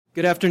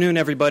Good afternoon,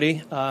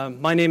 everybody.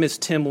 My name is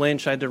Tim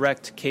Lynch. I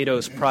direct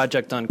Cato's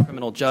Project on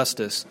Criminal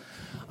Justice.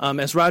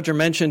 As Roger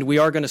mentioned, we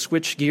are going to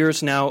switch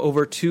gears now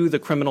over to the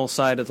criminal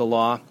side of the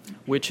law,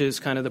 which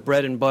is kind of the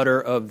bread and butter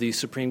of the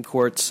Supreme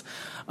Court's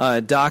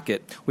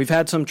docket. We've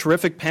had some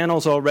terrific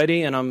panels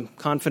already, and I'm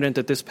confident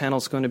that this panel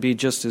is going to be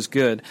just as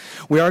good.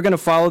 We are going to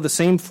follow the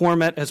same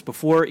format as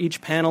before. Each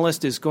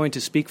panelist is going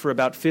to speak for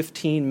about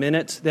 15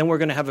 minutes. Then we're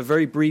going to have a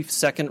very brief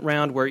second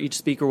round where each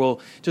speaker will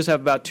just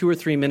have about 2 or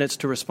 3 minutes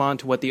to respond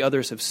to what the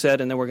others have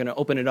said, and then we're going to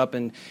open it up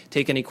and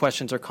take any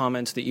questions or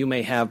comments that you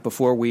may have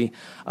before we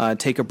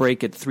take a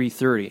break at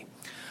 3:30.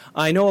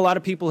 I know a lot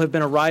of people have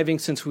been arriving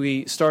since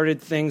we started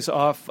things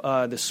off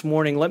this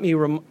morning. Let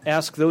me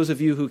ask those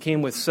of you who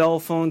came with cell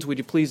phones, would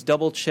you please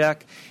double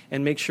check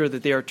and make sure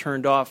that they are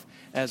turned off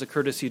as a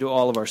courtesy to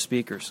all of our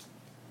speakers.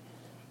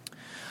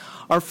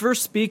 Our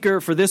first speaker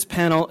for this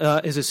panel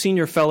is a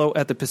senior fellow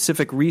at the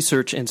Pacific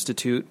Research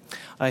Institute.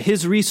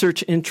 His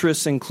research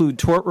interests include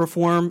tort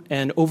reform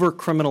and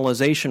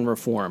over-criminalization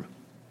reform.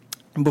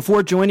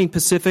 Before joining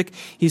Pacific,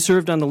 he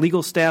served on the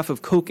legal staff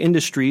of Koch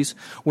Industries,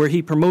 where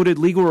he promoted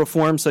legal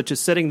reforms such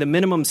as setting the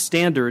minimum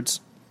standards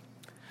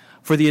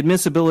for the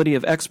admissibility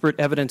of expert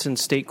evidence in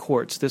state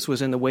courts. This was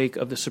in the wake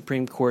of the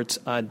Supreme Court's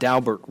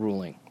Daubert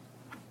ruling.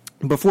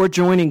 Before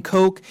joining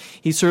Koch,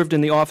 he served in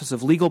the Office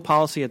of Legal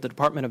Policy at the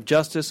Department of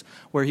Justice,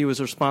 where he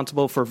was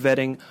responsible for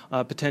vetting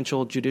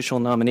potential judicial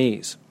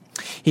nominees.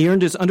 He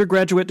earned his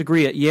undergraduate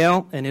degree at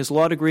Yale and his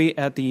law degree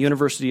at the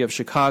University of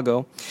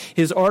Chicago.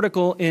 His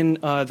article in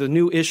the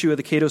new issue of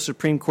the Cato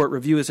Supreme Court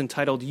Review is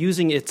entitled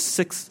Using Its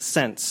Sixth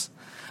Sense.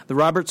 The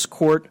Roberts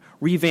Court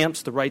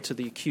Revamps the Rights of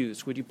the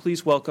Accused. Would you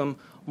please welcome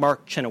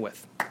Mark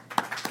Chenoweth.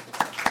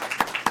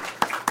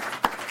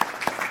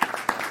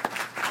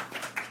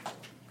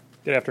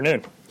 Good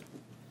afternoon.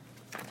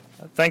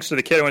 Thanks to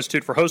the Cato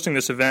Institute for hosting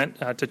this event,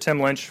 to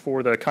Tim Lynch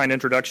for the kind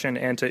introduction,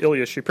 and to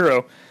Ilya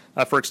Shapiro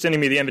for extending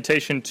me the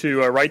invitation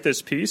to write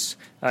this piece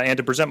and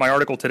to present my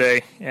article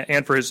today,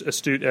 and for his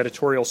astute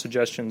editorial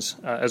suggestions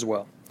as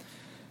well.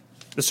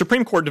 The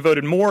Supreme Court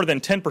devoted more than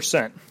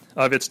 10%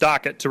 of its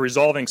docket to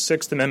resolving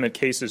Sixth Amendment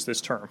cases this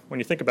term. When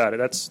you think about it,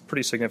 that's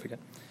pretty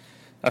significant.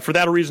 For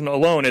that reason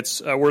alone,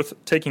 it's worth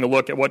taking a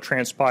look at what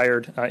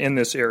transpired in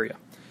this area.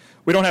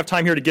 We don't have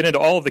time here to get into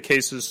all of the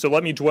cases, so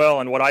let me dwell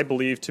on what I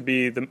believe to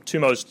be the two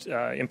most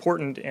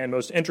important and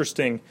most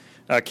interesting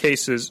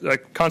cases,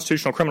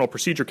 constitutional criminal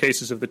procedure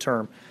cases of the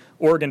term,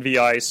 Oregon v.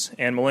 ICE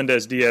and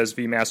Melendez-Diaz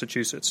v.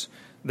 Massachusetts.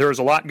 There is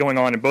a lot going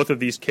on in both of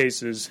these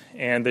cases,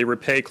 and they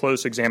repay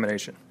close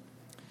examination.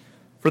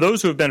 For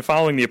those who have been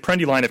following the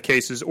Apprendi line of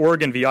cases,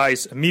 Oregon v.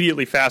 ICE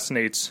immediately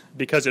fascinates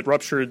because it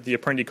ruptured the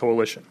Apprendi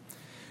coalition.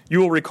 You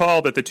will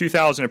recall that the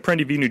 2000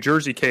 Apprendi v. New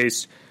Jersey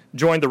case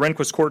joined the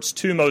Rehnquist Court's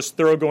two most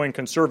thoroughgoing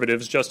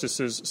conservatives,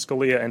 Justices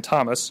Scalia and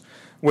Thomas,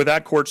 with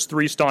that court's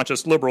three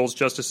staunchest liberals,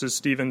 Justices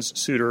Stevens,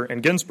 Souter,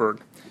 and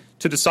Ginsburg,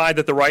 to decide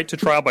that the right to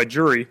trial by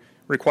jury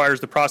requires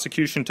the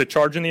prosecution to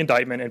charge in the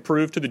indictment and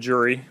prove to the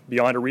jury,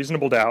 beyond a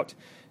reasonable doubt,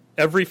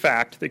 every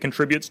fact that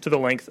contributes to the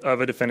length of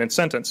a defendant's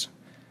sentence.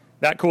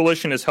 That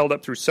coalition is held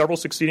up through several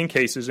succeeding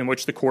cases in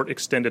which the court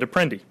extended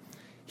Apprendi.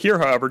 Here,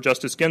 however,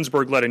 Justice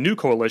Ginsburg led a new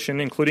coalition,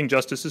 including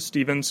Justices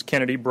Stevens,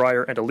 Kennedy,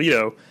 Breyer, and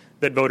Alito,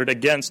 that voted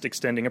against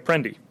extending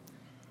Apprendi.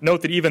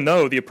 Note that even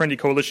though the Apprendi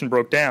coalition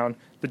broke down,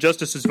 the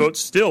justices'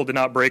 votes still did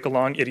not break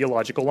along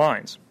ideological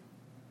lines.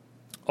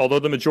 Although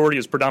the majority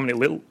is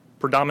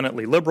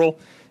predominantly liberal,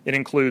 it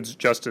includes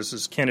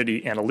Justices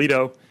Kennedy and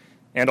Alito,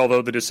 and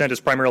although the dissent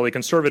is primarily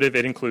conservative,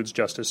 it includes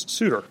Justice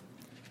Souter.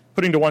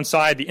 Putting to one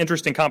side the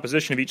interesting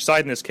composition of each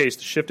side in this case,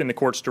 the shift in the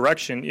court's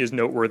direction is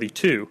noteworthy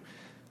too.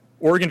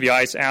 Oregon v.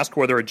 ICE asked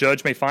whether a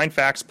judge may find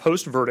facts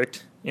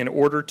post-verdict in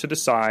order to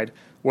decide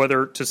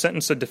whether to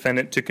sentence a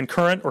defendant to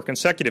concurrent or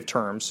consecutive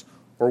terms,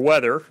 or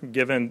whether,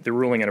 given the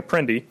ruling in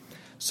Apprendi,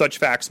 such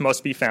facts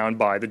must be found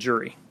by the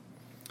jury.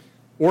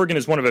 Oregon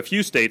is one of a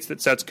few states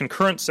that sets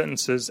concurrent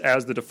sentences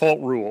as the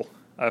default rule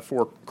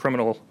for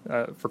criminal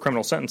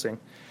sentencing,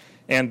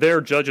 and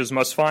their judges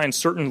must find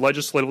certain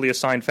legislatively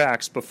assigned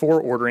facts before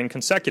ordering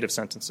consecutive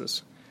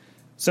sentences.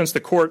 Since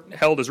the court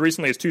held as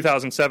recently as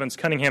 2007's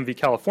Cunningham v.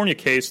 California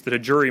case that a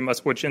jury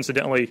must, which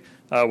incidentally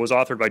was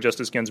authored by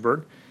Justice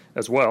Ginsburg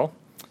as well,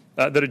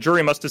 that a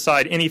jury must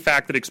decide any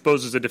fact that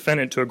exposes a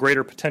defendant to a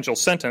greater potential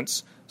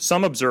sentence,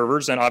 some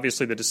observers, and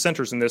obviously the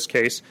dissenters in this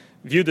case,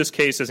 viewed this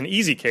case as an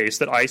easy case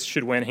that ICE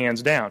should win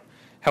hands down.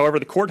 However,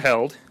 the court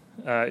held,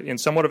 in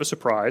somewhat of a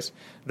surprise,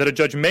 that a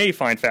judge may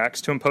find facts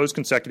to impose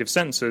consecutive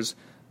sentences,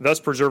 thus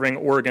preserving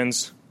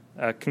Oregon's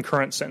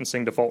concurrent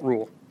sentencing default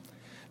rule.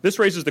 This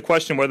raises the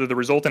question whether the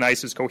result in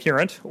ICE is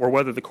coherent or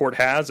whether the court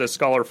has, as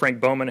scholar Frank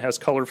Bowman has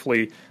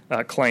colorfully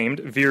claimed,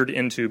 veered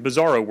into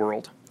bizarro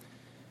world.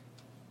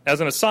 As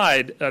an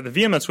aside, the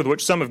vehemence with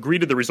which some have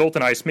greeted the result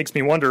in ICE makes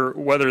me wonder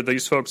whether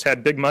these folks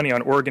had big money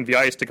on Oregon v.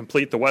 ICE to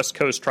complete the West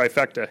Coast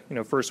trifecta.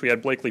 First we had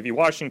Blakely v.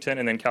 Washington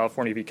and then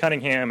California v.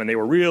 Cunningham, and they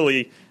were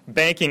really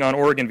banking on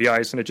Oregon v.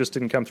 ICE, and it just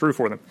didn't come through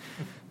for them.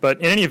 But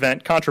in any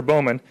event, contra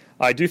Bowman,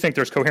 I do think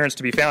there's coherence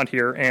to be found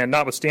here, and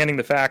notwithstanding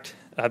the fact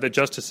that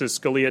Justices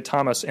Scalia,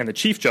 Thomas, and the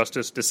Chief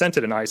Justice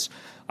dissented in ICE,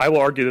 I will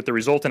argue that the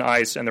result in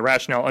ICE and the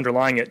rationale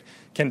underlying it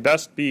can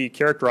best be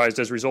characterized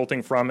as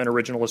resulting from an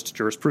originalist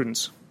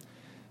jurisprudence.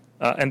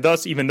 And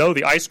thus, even though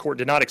the ICE court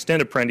did not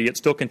extend Apprendi, it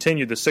still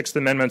continued the Sixth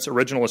Amendment's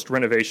originalist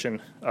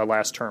renovation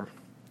last term.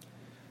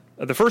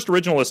 The first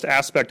originalist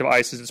aspect of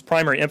ICE is its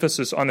primary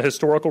emphasis on the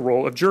historical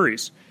role of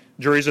juries.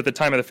 Juries at the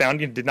time of the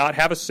founding did not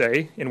have a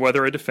say in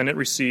whether a defendant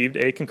received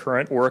a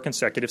concurrent or a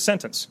consecutive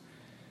sentence.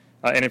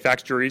 And in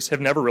fact, juries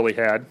have never really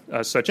had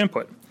such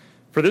input.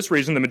 For this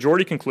reason, the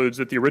majority concludes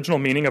that the original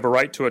meaning of a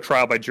right to a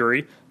trial by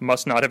jury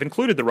must not have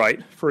included the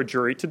right for a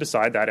jury to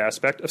decide that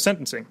aspect of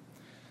sentencing.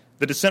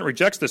 The dissent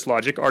rejects this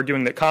logic,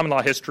 arguing that common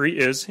law history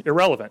is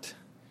irrelevant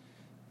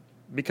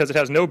because it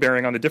has no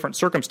bearing on the different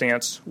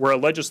circumstance where a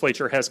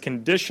legislature has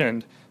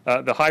conditioned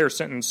the higher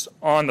sentence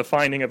on the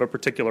finding of a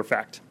particular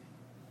fact.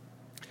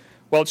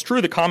 While it's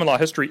true that common law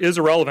history is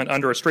irrelevant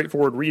under a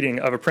straightforward reading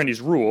of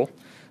Apprendi's rule,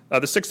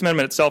 the Sixth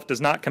Amendment itself does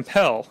not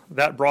compel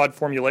that broad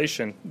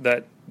formulation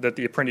that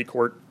the Apprendi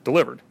court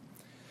delivered.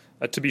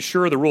 To be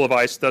sure, the rule of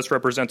ICE thus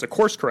represents a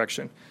course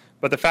correction,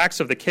 but the facts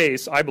of the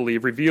case, I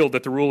believe, revealed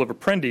that the rule of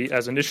Apprendi,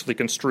 as initially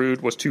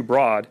construed, was too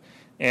broad,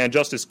 and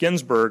Justice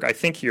Ginsburg, I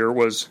think here,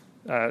 was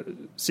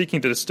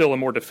seeking to distill a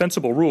more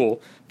defensible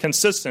rule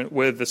consistent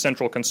with the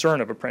central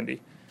concern of Apprendi.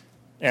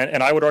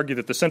 And I would argue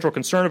that the central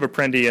concern of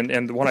Apprendi,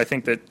 and the one I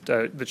think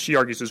that she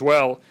argues as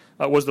well,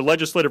 was the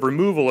legislative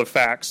removal of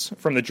facts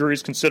from the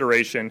jury's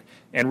consideration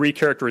and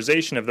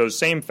recharacterization of those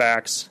same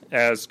facts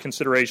as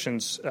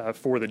considerations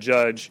for the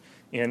judge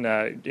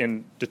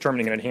in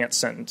determining an enhanced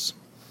sentence.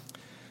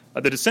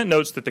 The dissent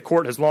notes that the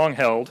court has long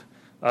held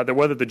that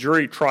whether the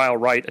jury trial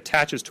right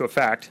attaches to a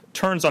fact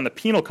turns on the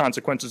penal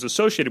consequences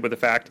associated with the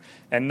fact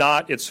and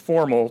not its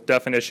formal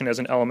definition as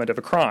an element of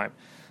a crime.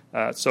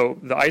 So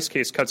the ICE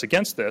case cuts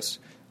against this.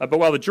 But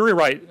while the jury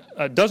right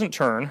doesn't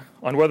turn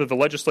on whether the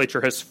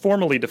legislature has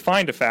formally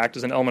defined a fact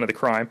as an element of the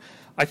crime,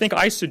 I think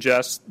ICE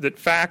suggests that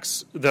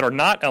facts that are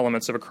not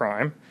elements of a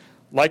crime,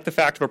 like the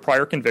fact of a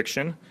prior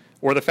conviction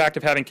or the fact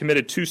of having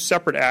committed two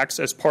separate acts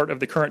as part of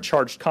the current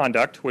charged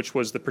conduct, which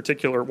was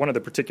one of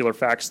the particular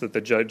facts that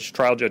the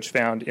trial judge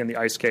found in the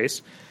ICE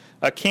case,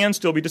 can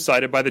still be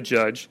decided by the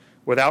judge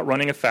without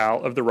running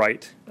afoul of the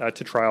right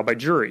to trial by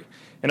jury.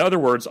 In other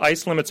words,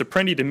 ICE limits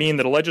Apprendi to mean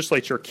that a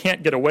legislature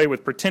can't get away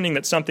with pretending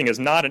that something is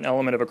not an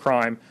element of a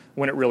crime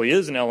when it really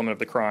is an element of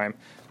the crime,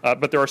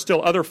 but there are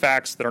still other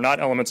facts that are not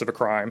elements of a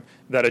crime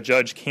that a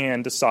judge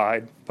can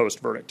decide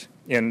post-verdict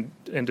in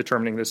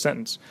determining the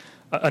sentence.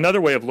 Another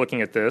way of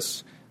looking at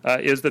this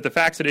is that the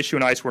facts at issue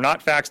in ICE were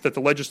not facts that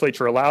the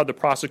legislature allowed the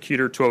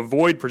prosecutor to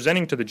avoid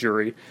presenting to the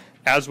jury,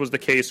 as was the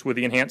case with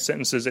the enhanced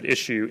sentences at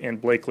issue in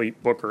Blakely,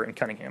 Booker, and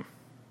Cunningham.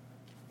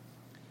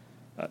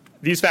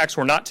 These facts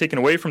were not taken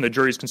away from the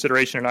jury's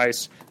consideration in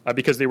ICE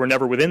because they were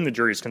never within the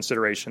jury's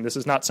consideration. This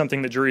is not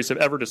something that juries have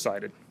ever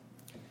decided.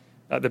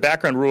 The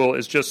background rule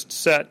is just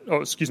set,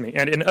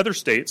 and in other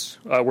states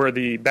where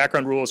the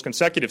background rule is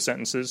consecutive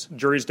sentences,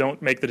 juries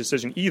don't make the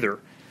decision either.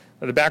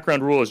 The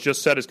background rule is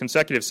just set as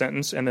consecutive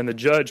sentence, and then the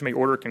judge may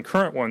order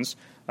concurrent ones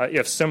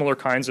if similar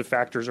kinds of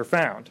factors are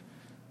found.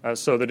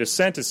 So the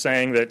dissent is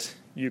saying that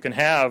you can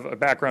have a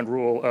background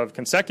rule of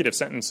consecutive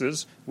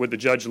sentences with the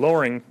judge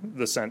lowering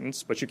the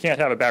sentence, but you can't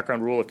have a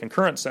background rule of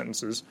concurrent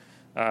sentences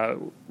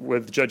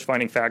with the judge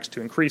finding facts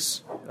to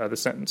increase the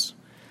sentence.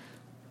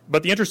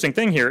 But the interesting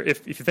thing here,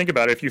 if you think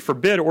about it, if you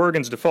forbid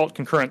Oregon's default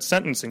concurrent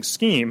sentencing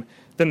scheme,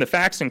 then the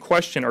facts in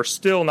question are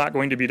still not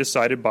going to be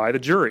decided by the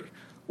jury.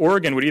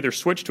 Oregon would either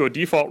switch to a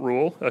default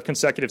rule of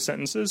consecutive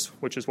sentences,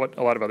 which is what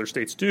a lot of other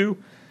states do,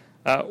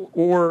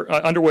 or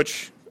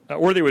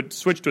they would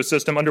switch to a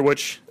system under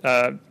which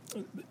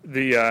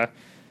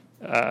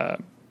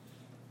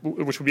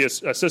which would be a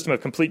system of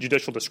complete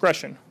judicial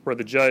discretion, where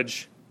the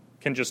judge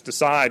can just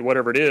decide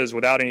whatever it is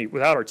without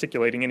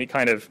articulating any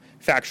kind of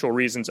factual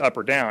reasons up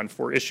or down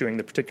for issuing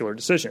the particular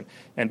decision.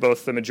 And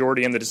both the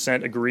majority and the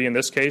dissent agree in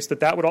this case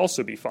that would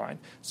also be fine.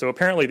 So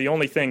apparently the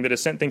only thing the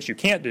dissent thinks you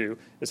can't do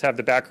is have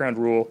the background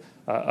rule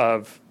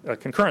of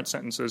concurrent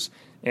sentences,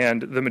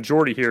 and the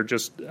majority here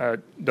just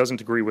doesn't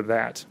agree with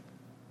that.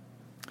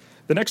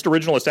 The next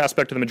originalist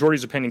aspect of the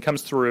majority's opinion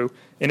comes through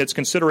in its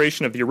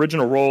consideration of the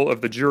original role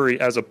of the jury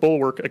as a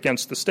bulwark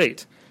against the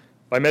state.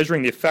 By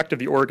measuring the effect of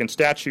the Oregon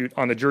statute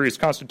on the jury's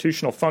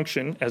constitutional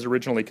function as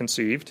originally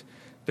conceived,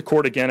 the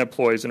court again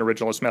employs an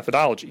originalist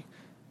methodology.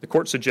 The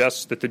court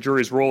suggests that the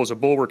jury's role as a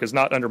bulwark is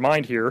not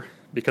undermined here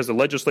because the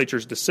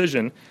legislature's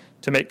decision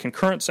to make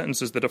concurrent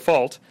sentences the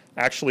default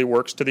actually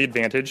works to the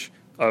advantage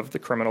of the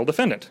criminal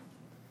defendant.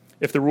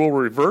 If the rule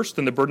were reversed,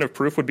 then the burden of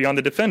proof would be on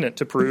the defendant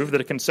to prove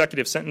that a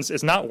consecutive sentence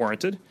is not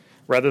warranted,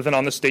 rather than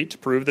on the state to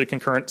prove that a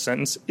concurrent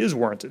sentence is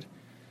warranted.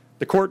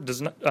 The court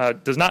does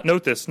not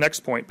note this next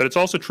point, but it's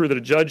also true that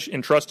a judge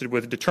entrusted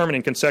with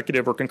determining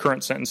consecutive or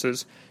concurrent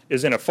sentences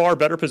is in a far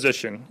better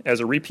position as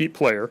a repeat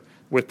player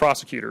with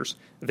prosecutors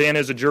than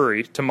as a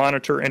jury to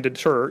monitor and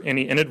deter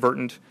any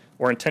inadvertent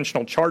or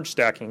intentional charge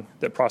stacking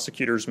that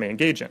prosecutors may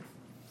engage in.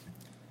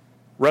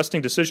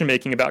 wresting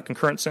decision-making about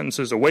concurrent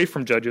sentences away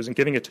from judges and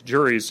giving it to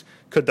juries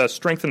could thus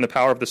strengthen the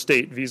power of the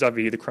state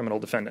vis-a-vis the criminal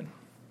defendant.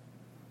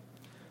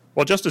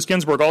 While Justice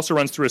Ginsburg also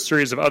runs through a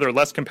series of other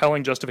less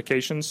compelling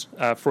justifications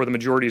for the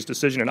majority's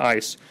decision in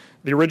ICE,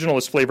 the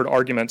originalist-flavored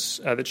arguments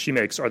that she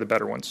makes are the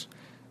better ones.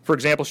 For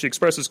example, she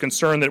expresses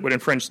concern that it would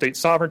infringe state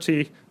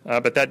sovereignty,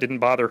 but that didn't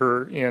bother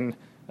her in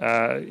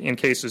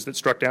cases that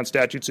struck down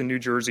statutes in New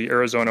Jersey,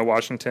 Arizona,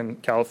 Washington,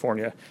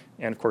 California,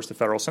 and, of course, the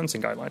federal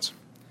sentencing guidelines.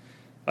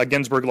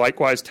 Ginsburg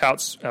likewise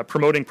touts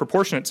promoting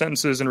proportionate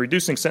sentences and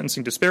reducing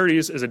sentencing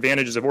disparities as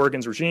advantages of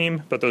Oregon's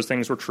regime, but those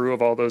things were true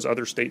of all those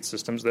other state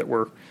systems that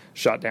were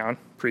shot down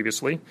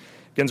previously.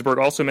 Ginsburg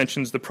also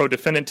mentions the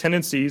pro-defendant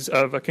tendencies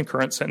of a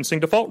concurrent sentencing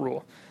default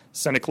rule.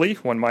 Cynically,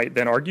 one might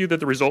then argue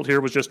that the result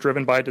here was just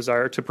driven by a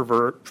desire to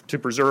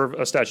preserve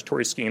a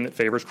statutory scheme that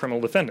favors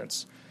criminal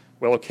defendants.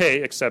 Well,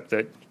 okay, except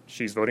that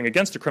she's voting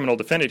against a criminal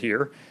defendant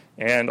here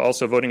and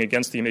also voting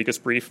against the amicus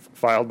brief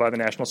filed by the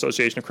National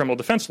Association of Criminal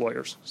Defense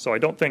Lawyers. So I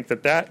don't think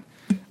that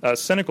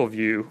cynical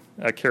view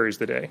carries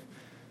the day.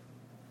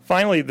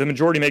 Finally, the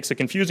majority makes a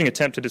confusing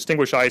attempt to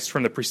distinguish ICE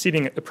from the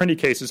preceding Apprendi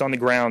cases on the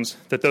grounds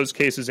that those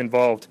cases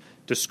involved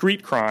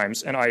discrete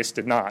crimes and ICE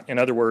did not. In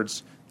other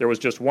words, there was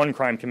just one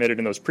crime committed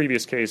in those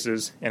previous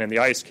cases, and in the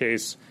ICE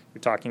case,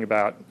 you're talking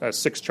about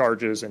 6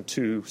 charges and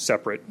 2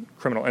 separate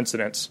criminal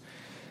incidents.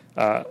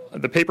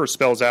 The paper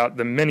spells out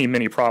the many,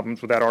 many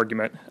problems with that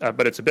argument,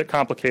 but it's a bit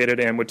complicated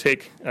and would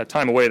take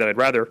time away that I'd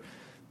rather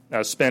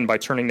spend by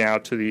turning now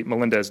to the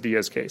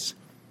Melendez-Diaz case.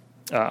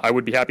 I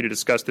would be happy to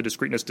discuss the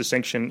discreteness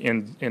distinction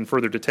in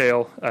further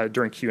detail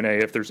during Q&A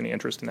if there's any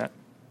interest in that.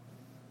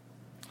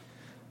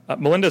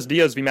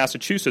 Melendez-Diaz v.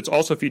 Massachusetts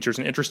also features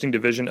an interesting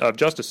division of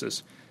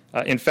justices.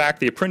 In fact,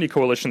 the Apprendi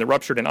coalition that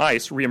ruptured in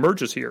ICE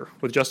reemerges here,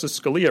 with Justice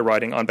Scalia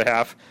writing on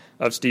behalf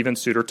of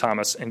Stevens, Souter,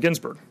 Thomas, and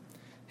Ginsburg.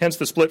 Hence,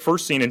 the split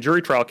first seen in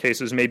jury trial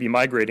cases may be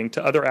migrating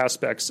to other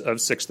aspects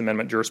of Sixth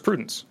Amendment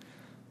jurisprudence.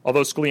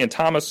 Although Scalia and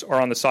Thomas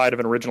are on the side of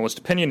an originalist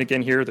opinion,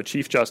 again here, the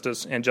Chief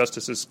Justice and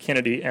Justices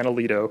Kennedy and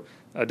Alito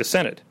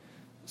dissented.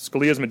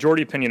 Scalia's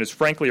majority opinion is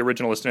frankly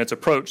originalist in its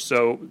approach,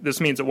 so this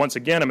means that once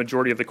again a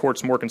majority of the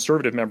court's more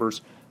conservative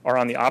members are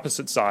on the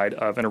opposite side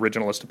of an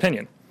originalist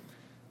opinion.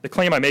 The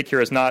claim I make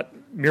here is not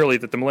merely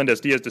that the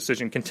Melendez-Diaz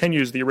decision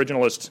continues the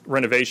originalist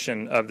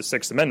renovation of the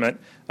Sixth Amendment,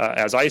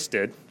 as ICE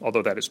did,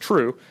 although that is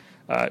true.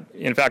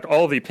 In fact,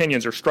 all of the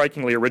opinions are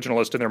strikingly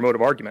originalist in their mode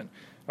of argument.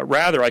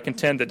 Rather, I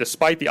contend that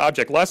despite the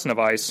object lesson of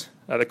ICE,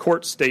 the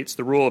court states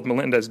the rule of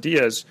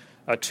Melendez-Diaz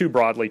too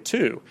broadly,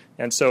 too.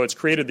 And so it's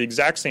created the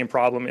exact same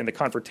problem in the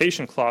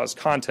Confrontation Clause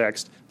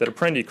context that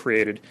Apprendi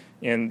created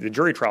in the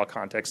jury trial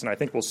context, and I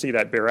think we'll see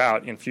that bear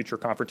out in future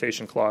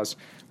Confrontation Clause,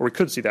 or we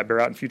could see that bear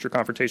out in future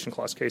Confrontation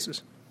Clause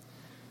cases.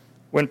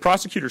 When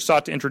prosecutors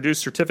sought to introduce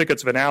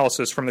certificates of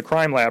analysis from the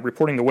crime lab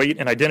reporting the weight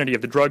and identity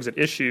of the drugs at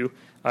issue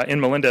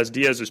in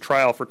Melendez-Diaz's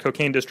trial for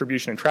cocaine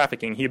distribution and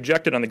trafficking, he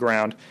objected on the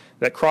ground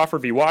that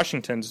Crawford v.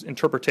 Washington's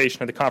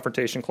interpretation of the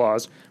Confrontation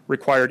Clause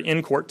required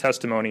in-court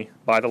testimony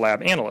by the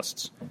lab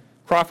analysts.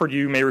 Crawford,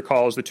 you may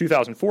recall, is the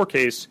 2004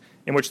 case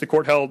in which the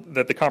court held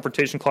that the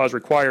Confrontation Clause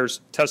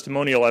requires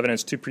testimonial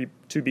evidence to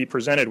be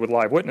presented with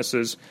live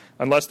witnesses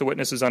unless the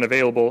witness is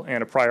unavailable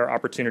and a prior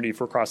opportunity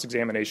for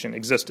cross-examination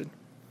existed.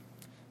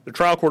 The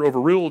trial court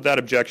overruled that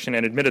objection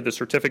and admitted the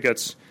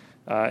certificates,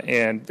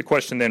 and the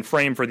question then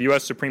framed for the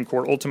U.S. Supreme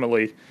Court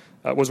ultimately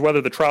was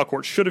whether the trial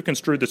court should have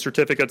construed the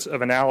certificates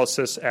of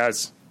analysis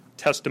as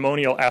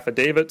testimonial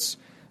affidavits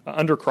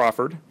under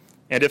Crawford,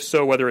 and if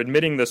so, whether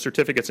admitting the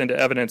certificates into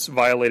evidence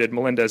violated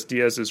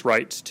Melendez-Diaz's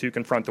right to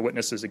confront the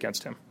witnesses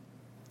against him.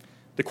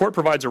 The court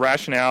provides a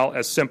rationale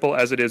as simple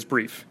as it is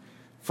brief.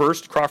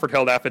 First, Crawford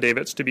held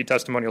affidavits to be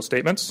testimonial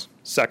statements.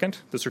 Second,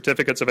 the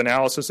certificates of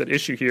analysis at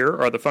issue here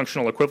are the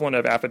functional equivalent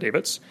of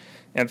affidavits.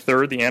 And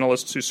third, the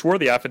analysts who swore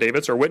the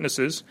affidavits are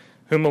witnesses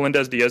whom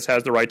Melendez-Diaz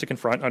has the right to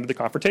confront under the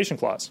Confrontation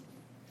Clause.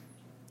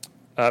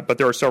 But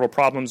there are several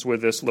problems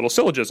with this little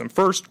syllogism.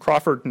 First,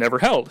 Crawford never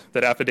held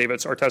that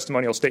affidavits are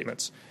testimonial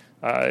statements.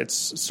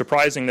 It's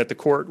surprising that the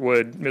court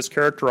would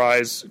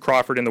mischaracterize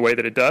Crawford in the way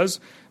that it does,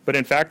 but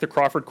in fact the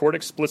Crawford court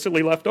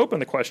explicitly left open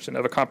the question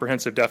of a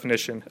comprehensive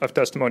definition of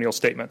testimonial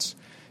statements.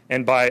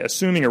 And by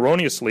assuming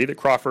erroneously that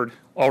Crawford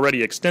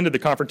already extended the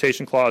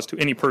Confrontation Clause to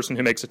any person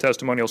who makes a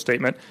testimonial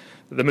statement,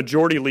 the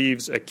majority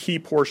leaves a key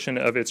portion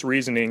of its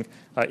reasoning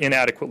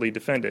inadequately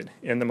defended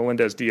in the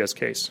Melendez-Diaz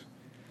case.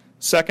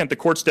 Second, the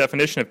court's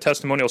definition of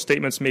testimonial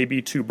statements may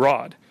be too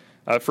broad.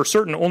 For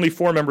certain, only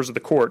 4 members of the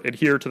court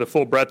adhere to the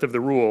full breadth of the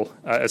rule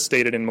as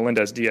stated in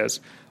Melendez-Diaz.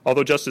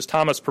 Although Justice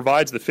Thomas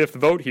provides the 5th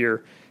vote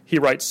here, he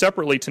writes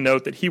separately to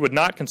note that he would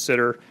not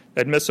consider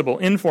admissible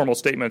informal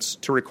statements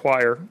to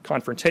require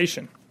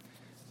confrontation.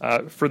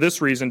 For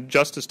this reason,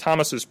 Justice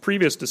Thomas's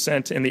previous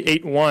dissent in the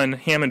 8-1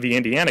 Hammond v.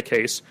 Indiana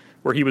case,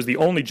 where he was the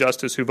only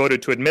justice who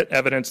voted to admit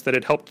evidence that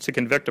had helped to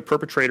convict a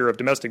perpetrator of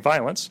domestic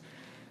violence,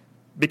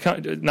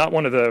 not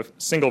one of the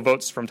single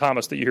votes from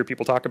Thomas that you hear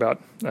people talk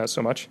about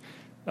so much,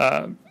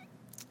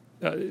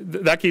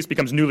 that case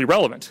becomes newly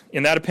relevant.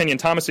 In that opinion,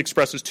 Thomas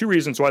expresses 2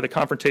 reasons why the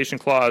Confrontation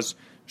Clause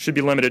should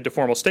be limited to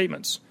formal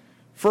statements.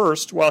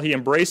 First, while he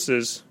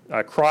embraces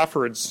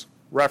Crawford's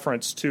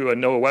reference to a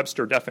Noah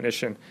Webster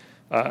definition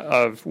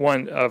of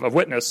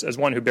witness as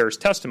one who bears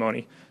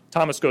testimony,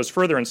 Thomas goes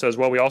further and says,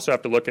 well, we also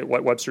have to look at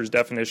what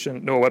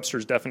Noah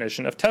Webster's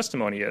definition of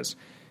testimony is.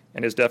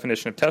 And his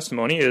definition of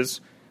testimony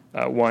is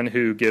one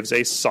who gives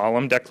a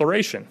solemn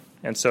declaration.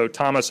 And so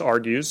Thomas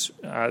argues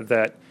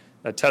that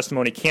a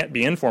testimony can't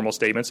be informal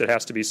statements. It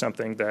has to be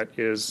something that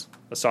is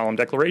a solemn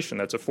declaration.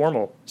 That's a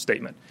formal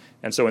statement.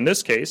 And so in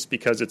this case,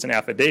 because it's an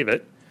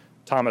affidavit,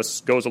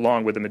 Thomas goes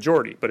along with the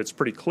majority. But it's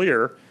pretty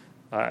clear,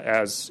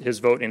 as his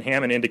vote in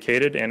Hammond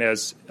indicated and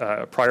as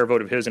a prior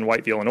vote of his in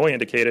White v. Illinois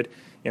indicated,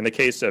 in the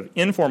case of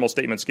informal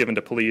statements given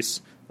to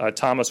police,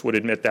 Thomas would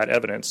admit that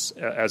evidence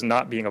as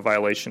not being a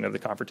violation of the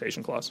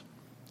Confrontation Clause.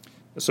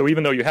 So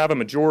even though you have a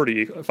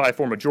majority, a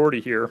 5-4 majority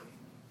here,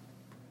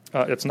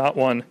 it's not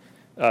one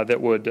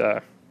that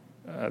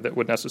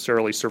would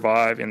necessarily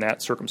survive in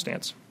that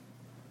circumstance.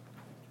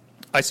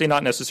 I say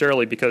not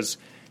necessarily because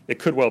it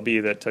could well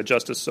be that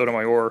Justice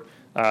Sotomayor,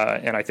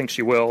 and I think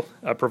she will,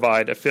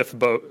 provide a fifth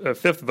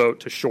vote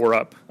to shore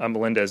up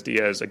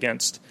Melendez-Diaz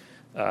against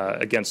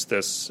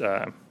this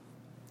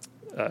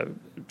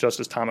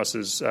Justice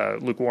Thomas's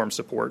lukewarm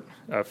support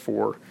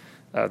for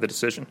the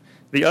decision.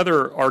 The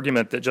other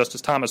argument that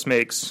Justice Thomas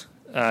makes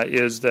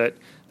is that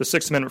the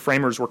Sixth Amendment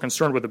framers were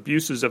concerned with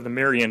abuses of the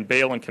Marion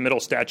bail and committal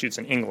statutes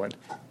in England,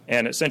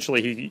 and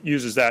essentially he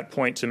uses that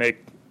point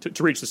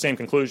to reach the same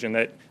conclusion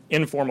that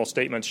informal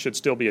statements should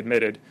still be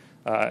admitted,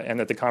 and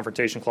that the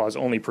Confrontation Clause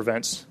only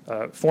prevents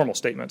formal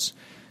statements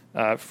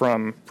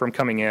from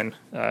coming in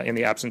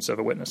the absence of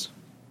a witness.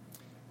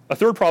 A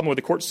third problem with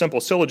the court's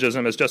simple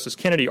syllogism, as Justice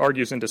Kennedy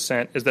argues in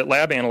dissent, is that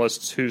lab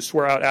analysts who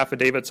swear out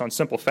affidavits on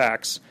simple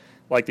facts,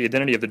 like the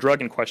identity of the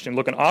drug in question,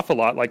 look an awful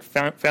lot like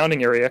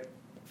founding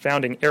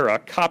era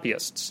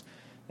copyists.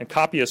 And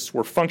copyists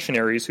were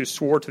functionaries who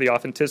swore to the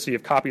authenticity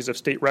of copies of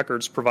state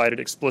records provided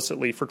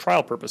explicitly for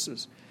trial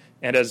purposes.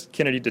 And as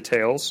Kennedy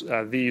details,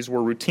 these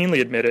were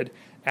routinely admitted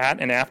at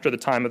and after the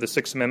time of the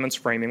Sixth Amendment's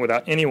framing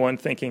without anyone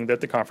thinking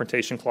that the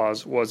Confrontation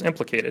Clause was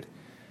implicated.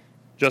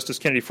 Justice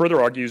Kennedy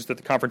further argues that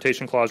the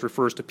Confrontation Clause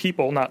refers to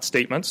people, not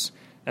statements,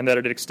 and that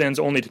it extends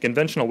only to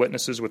conventional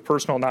witnesses with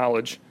personal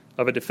knowledge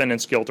of a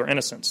defendant's guilt or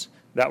innocence.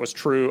 That was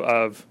true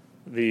of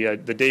the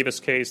Davis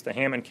case, the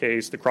Hammond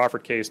case, the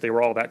Crawford case. They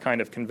were all that kind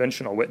of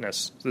conventional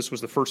witness. This was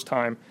the first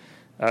time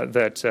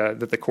that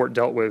the court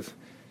dealt with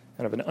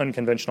kind of an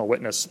unconventional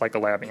witness like a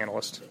lab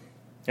analyst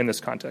in this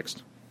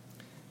context.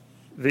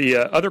 The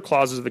other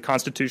clauses of the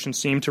Constitution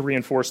seem to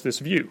reinforce this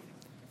view.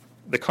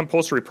 The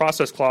Compulsory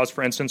Process Clause,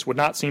 for instance, would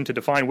not seem to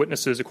define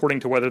witnesses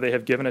according to whether they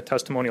have given a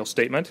testimonial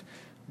statement,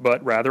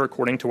 but rather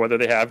according to whether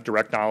they have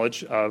direct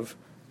knowledge of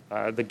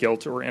the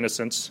guilt or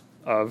innocence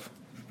of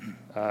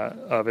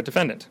a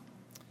defendant.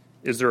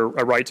 Is there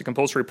a right to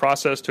compulsory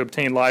process to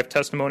obtain live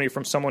testimony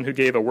from someone who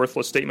gave a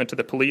worthless statement to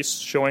the police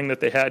showing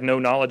that they had no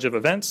knowledge of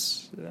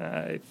events?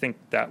 I think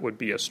that would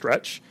be a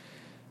stretch.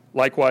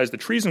 Likewise, the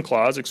Treason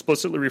Clause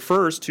explicitly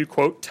refers to,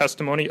 quote,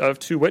 testimony of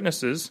two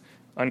witnesses,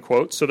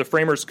 unquote, so the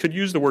framers could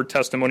use the word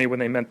testimony when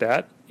they meant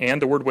that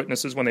and the word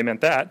witnesses when they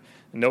meant that.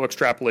 No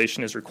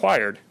extrapolation is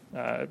required.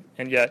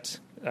 And yet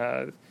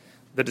the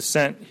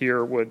dissent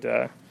here would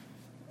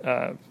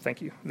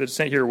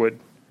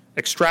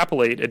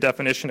extrapolate a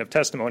definition of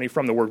testimony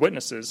from the word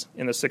witnesses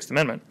in the Sixth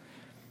Amendment.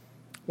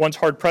 One's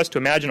hard-pressed to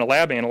imagine a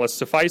lab analyst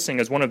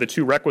sufficing as one of the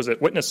two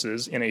requisite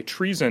witnesses in a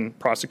treason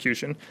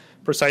prosecution,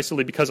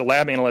 precisely because a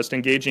lab analyst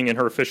engaging in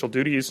her official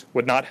duties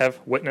would not have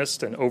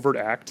witnessed an overt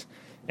act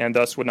and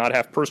thus would not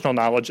have personal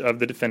knowledge of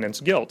the defendant's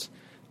guilt.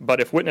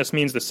 But if witness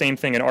means the same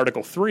thing in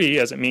Article 3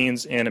 as it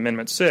means in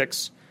Amendment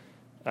 6,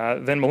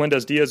 then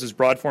Melendez-Diaz's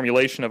broad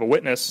formulation of a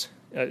witness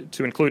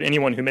to include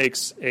anyone who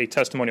makes a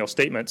testimonial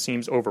statement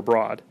seems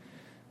overbroad.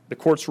 The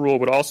court's rule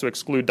would also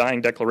exclude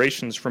dying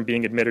declarations from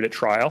being admitted at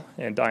trial,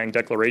 and dying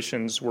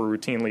declarations were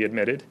routinely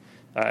admitted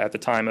at the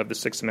time of the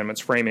Sixth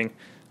Amendment's framing,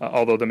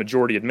 although the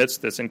majority admits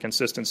this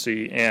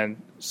inconsistency and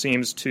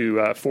seems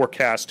to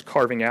forecast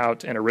carving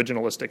out an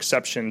originalist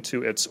exception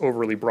to its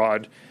overly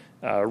broad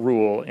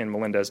rule in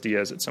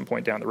Melendez-Diaz at some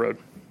point down the road.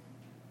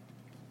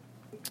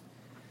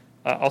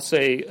 I'll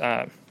say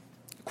a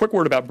quick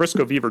word about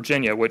Briscoe v.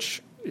 Virginia,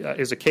 which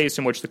is a case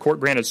in which the court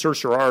granted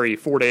certiorari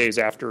 4 days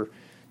after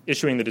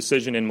issuing the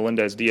decision in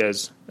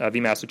Melendez-Diaz v.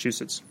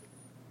 Massachusetts.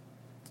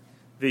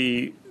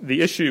 The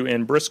issue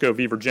in Briscoe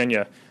v.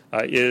 Virginia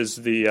is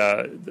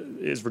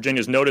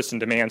Virginia's notice and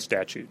demand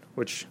statute,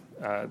 which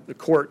the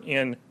court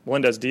in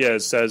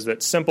Melendez-Diaz says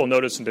that simple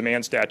notice and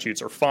demand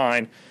statutes are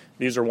fine.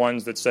 These are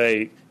ones that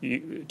say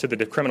to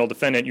the criminal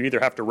defendant, you either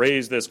have to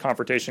raise this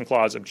Confrontation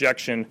Clause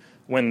objection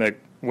when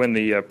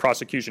the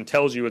prosecution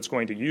tells you it's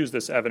going to use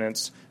this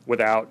evidence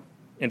without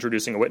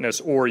introducing a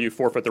witness, or you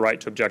forfeit the right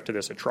to object to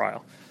this at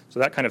trial. So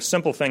that kind of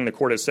simple thing the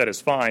court has said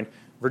is fine.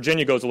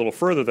 Virginia goes a little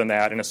further than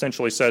that and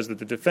essentially says that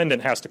the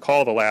defendant has to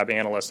call the lab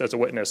analyst as a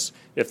witness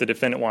if the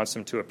defendant wants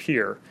him to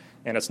appear.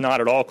 And it's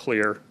not at all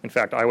clear. In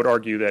fact, I would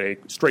argue that a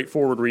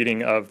straightforward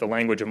reading of the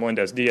language of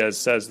Melendez-Diaz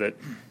says that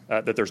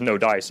there's no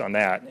dice on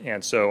that.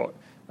 And so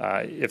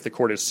if the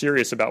court is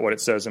serious about what it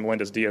says in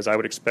Melendez-Diaz, I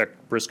would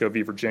expect Briscoe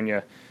v.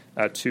 Virginia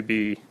to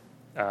be,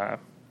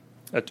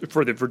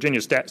 for the Virginia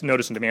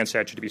notice and demand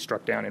statute to be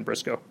struck down in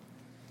Briscoe.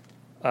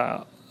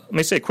 Let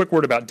me say a quick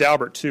word about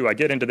Daubert, too. I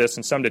get into this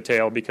in some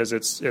detail because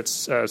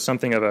it's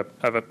something of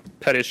a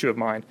pet issue of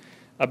mine.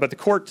 But the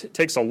court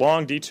takes a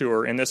long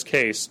detour in this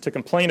case to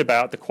complain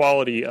about the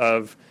quality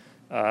of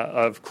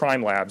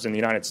crime labs in the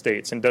United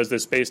States, and does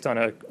this based on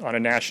a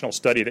national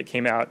study that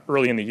came out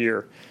early in the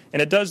year.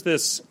 And it does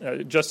this,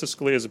 Justice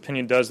Scalia's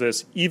opinion does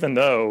this, even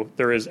though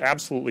there is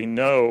absolutely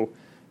no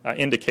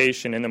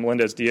indication in the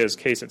Melendez-Diaz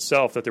case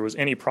itself that there was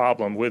any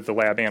problem with the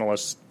lab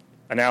analyst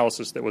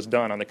analysis that was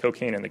done on the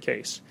cocaine in the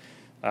case.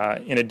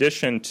 In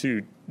addition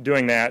to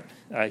doing that,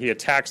 he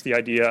attacks the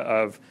idea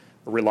of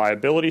a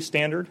reliability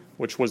standard,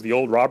 which was the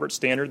old Roberts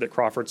standard that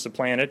Crawford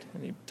supplanted.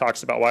 And he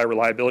talks about why a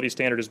reliability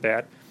standard is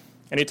bad.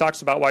 And he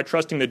talks about why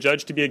trusting the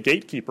judge to be a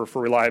gatekeeper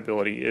for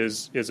reliability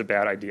is a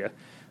bad idea.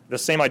 The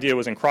same idea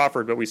was in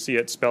Crawford, but we see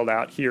it spelled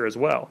out here as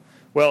well.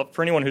 Well,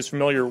 for anyone who's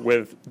familiar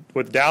with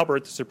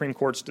Daubert, the Supreme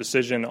Court's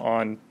decision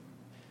on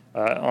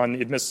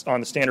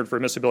the standard for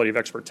admissibility of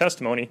expert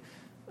testimony,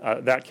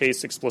 that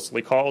case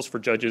explicitly calls for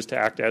judges to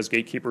act as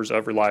gatekeepers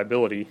of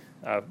reliability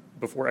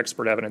before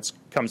expert evidence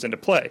comes into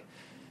play.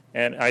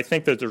 And I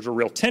think that there's a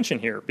real tension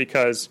here,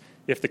 because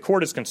if the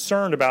court is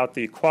concerned about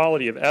the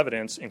quality of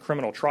evidence in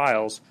criminal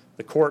trials,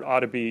 the court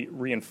ought to be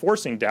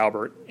reinforcing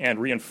Daubert and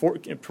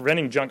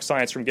preventing junk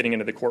science from getting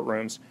into the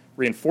courtrooms,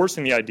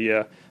 reinforcing the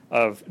idea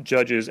of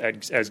judges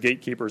as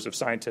gatekeepers of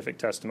scientific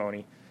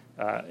testimony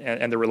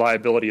and the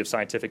reliability of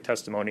scientific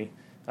testimony,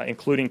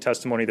 including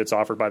testimony that's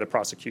offered by the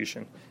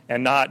prosecution,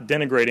 and not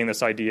denigrating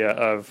this idea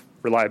of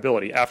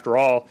reliability. After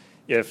all,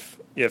 if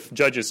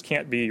judges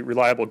can't be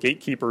reliable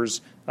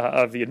gatekeepers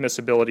of the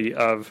admissibility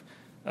of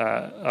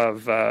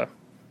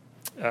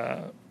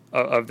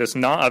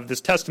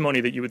this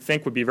testimony that you would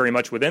think would be very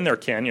much within their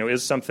ken,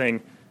 is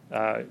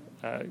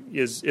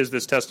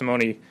this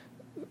testimony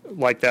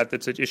like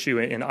that's at issue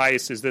in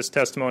ICE? Is this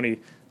testimony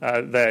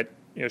that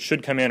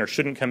should come in or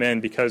shouldn't come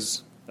in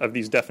because of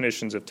these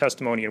definitions of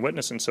testimony and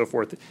witness and so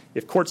forth?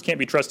 If courts can't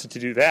be trusted to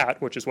do that,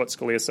 which is what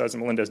Scalia says in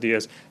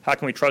Melendez-Diaz, how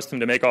can we trust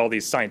them to make all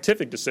these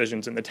scientific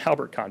decisions in the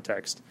Daubert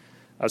context?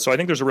 So I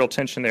think there's a real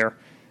tension there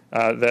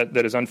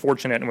that is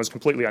unfortunate and was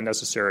completely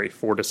unnecessary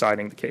for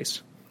deciding the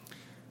case.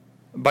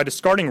 By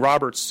discarding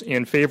Roberts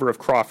in favor of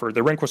Crawford,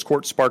 the Rehnquist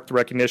Court sparked the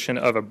recognition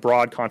of a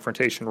broad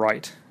confrontation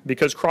right.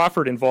 Because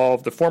Crawford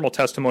involved the formal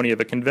testimony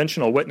of a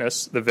conventional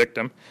witness, the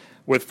victim,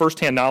 with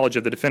firsthand knowledge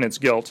of the defendant's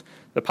guilt,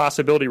 the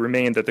possibility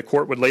remained that the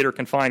court would later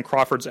confine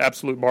Crawford's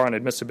absolute bar on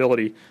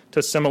admissibility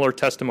to similar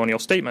testimonial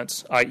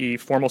statements, i.e.,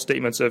 formal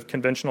statements of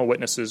conventional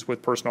witnesses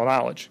with personal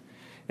knowledge.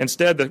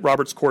 Instead, the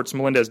Roberts Court's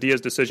Melendez-Diaz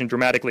decision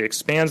dramatically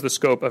expands the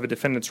scope of a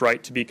defendant's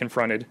right to be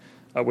confronted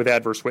with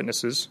adverse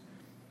witnesses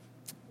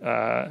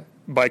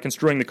by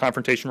construing the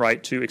confrontation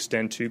right to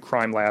extend to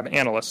crime lab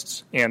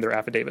analysts and their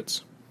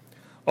affidavits.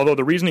 Although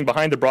the reasoning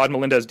behind the broad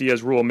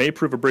Melendez-Diaz rule may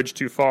prove a bridge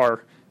too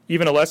far,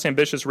 even a less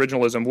ambitious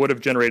originalism would have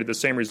generated the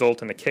same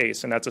result in the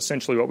case, and that's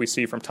essentially what we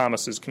see from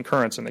Thomas's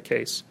concurrence in the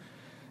case.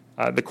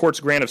 The court's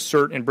grant of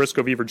cert in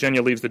Briscoe v.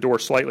 Virginia leaves the door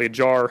slightly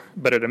ajar,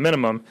 but at a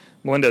minimum,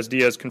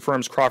 Melendez-Diaz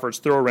confirms Crawford's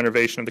thorough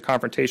renovation of the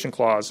Confrontation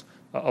Clause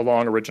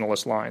along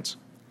originalist lines.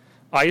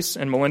 ICE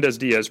and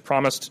Melendez-Diaz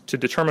promised to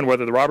determine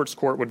whether the Roberts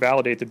Court would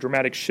validate the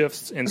dramatic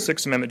shifts in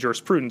Sixth Amendment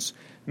jurisprudence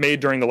made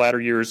during the latter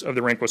years of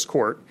the Rehnquist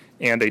Court,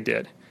 and they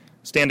did.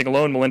 Standing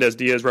alone,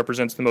 Melendez-Diaz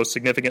represents the most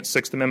significant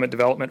Sixth Amendment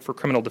development for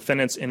criminal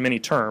defendants in many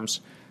terms.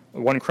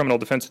 One criminal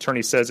defense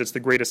attorney says it's the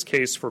greatest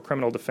case for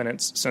criminal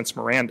defendants since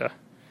Miranda.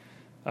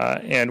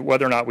 And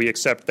whether or not we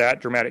accept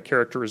that dramatic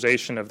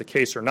characterization of the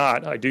case or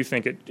not, I do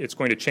think it's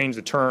going to change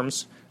the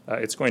terms.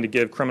 It's going to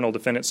give criminal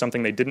defendants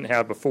something they didn't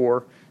have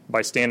before.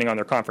 By standing on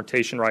their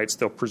confrontation rights,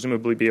 they'll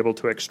presumably be able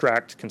to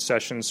extract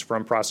concessions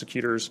from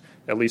prosecutors,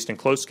 at least in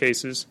close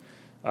cases.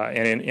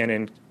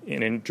 And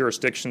in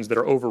jurisdictions that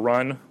are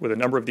overrun with a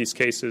number of these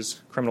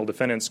cases, criminal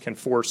defendants can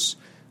force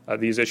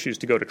these issues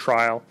to go to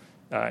trial,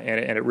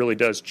 and it really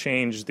does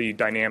change the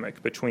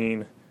dynamic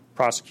between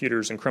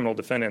prosecutors and criminal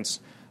defendants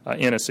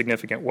in a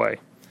significant way.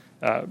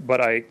 But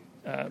I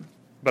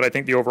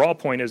think the overall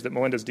point is that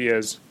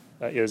Melendez-Diaz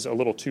is a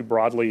little too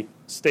broadly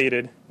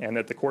stated, and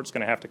that the court's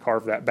going to have to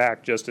carve that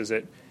back, just as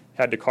it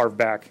had to carve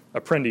back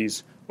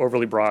Apprendi's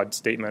overly broad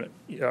statement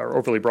or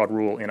overly broad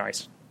rule in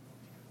ICE.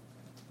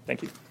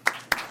 Thank you.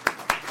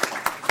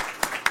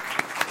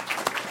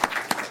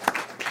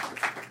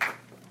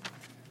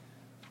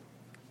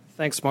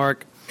 Thanks,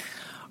 Mark.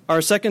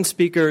 Our second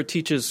speaker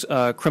teaches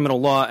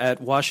criminal law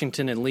at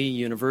Washington and Lee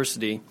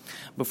University.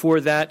 Before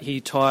that, he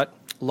taught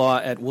law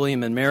at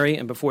William and Mary,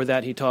 and before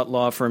that, he taught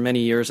law for many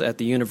years at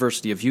the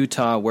University of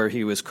Utah, where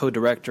he was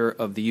co-director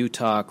of the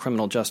Utah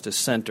Criminal Justice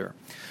Center.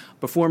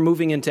 Before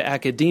moving into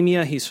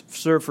academia, he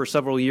served for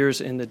several years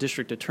in the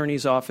district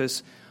attorney's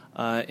office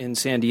in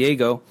San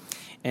Diego.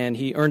 and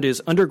he earned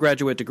his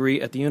undergraduate degree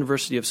at the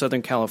University of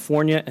Southern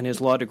California and his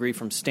law degree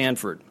from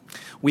Stanford.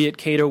 We at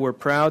Cato were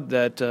proud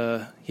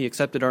that he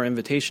accepted our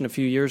invitation a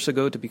few years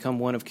ago to become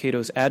one of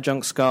Cato's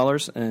adjunct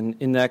scholars, and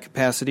in that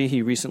capacity,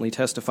 he recently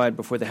testified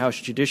before the House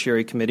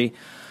Judiciary Committee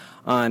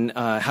on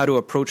how to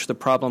approach the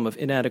problem of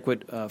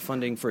inadequate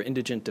funding for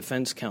indigent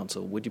defense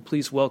counsel. Would you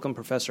please welcome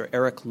Professor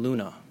Eric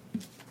Luna?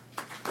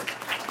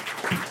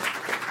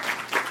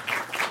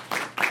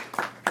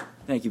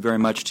 Thank you very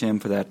much, Tim,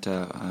 for that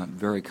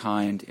very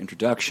kind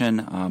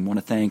introduction. I want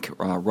to thank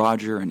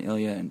Roger and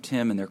Ilya and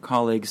Tim and their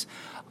colleagues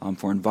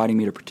for inviting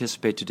me to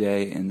participate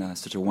today in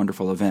such a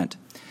wonderful event.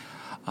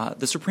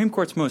 The Supreme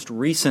Court's most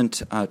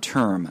recent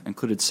term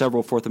included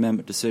several Fourth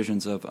Amendment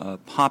decisions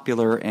of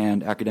popular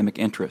and academic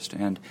interest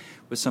and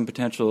with some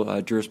potential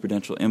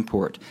jurisprudential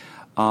import.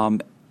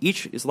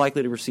 Each is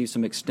likely to receive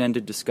some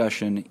extended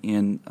discussion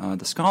in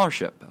the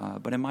scholarship,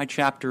 but in my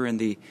chapter in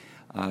the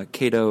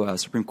Cato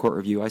Supreme Court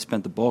Review, I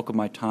spent the bulk of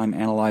my time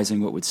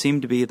analyzing what would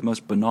seem to be the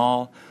most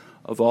banal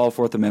of all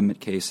Fourth Amendment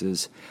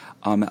cases,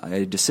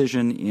 a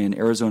decision in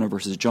Arizona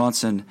versus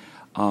Johnson,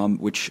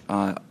 which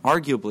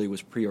arguably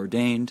was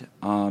preordained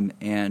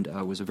and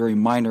was a very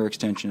minor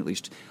extension, at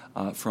least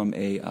from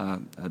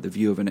the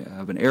view of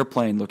an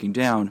airplane looking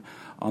down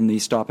on the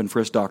stop and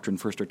frisk doctrine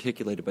first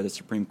articulated by the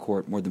Supreme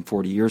Court more than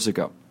 40 years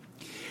ago.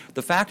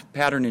 The fact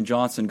pattern in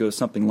Johnson goes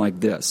something like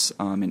this.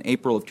 In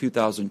April of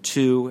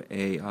 2002,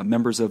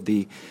 members of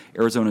the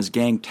Arizona's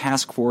Gang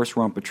Task Force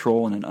were on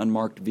patrol in an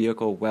unmarked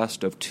vehicle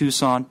west of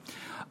Tucson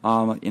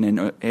in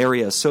an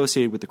area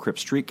associated with the Crip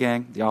Street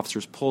Gang. The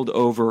officers pulled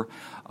over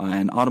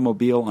an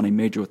automobile on a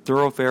major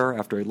thoroughfare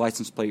after a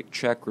license plate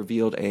check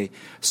revealed a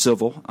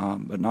civil,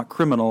 but not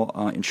criminal,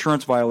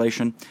 insurance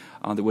violation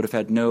that would have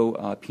had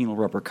no penal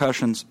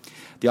repercussions.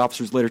 The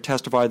officers later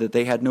testified that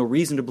they had no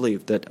reason to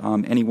believe that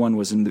anyone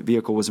was in the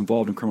vehicle was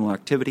involved in criminal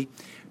activity.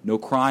 No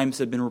crimes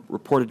had been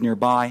reported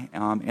nearby,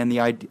 and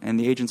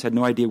the agents had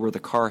no idea where the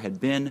car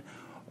had been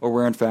or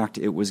where, in fact,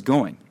 it was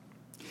going.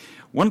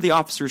 One of the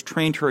officers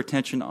trained her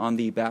attention on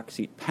the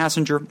backseat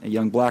passenger, a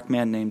young black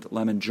man named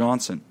Lemon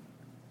Johnson.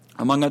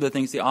 Among other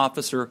things, the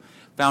officer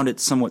found it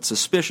somewhat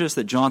suspicious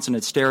that Johnson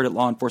had stared at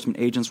law enforcement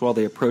agents while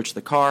they approached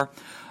the car,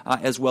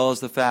 as well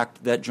as the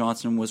fact that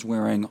Johnson was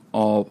wearing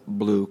all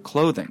blue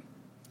clothing.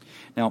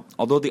 Now,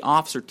 although the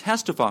officer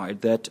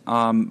testified that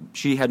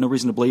she had no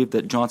reason to believe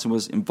that Johnson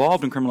was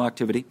involved in criminal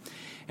activity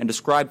and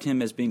described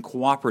him as being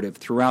cooperative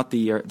throughout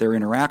their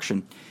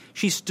interaction,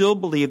 she still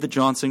believed that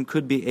Johnson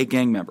could be a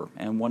gang member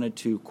and wanted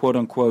to,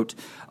 quote-unquote,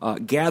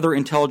 gather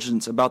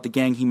intelligence about the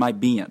gang he might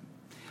be in,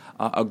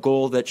 a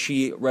goal that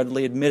she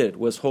readily admitted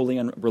was wholly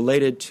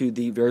unrelated to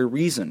the very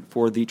reason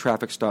for the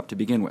traffic stop to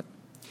begin with.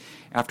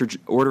 After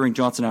ordering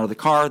Johnson out of the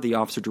car, the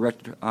officer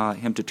directed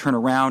him to turn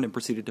around and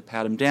proceeded to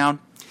pat him down.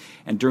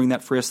 And during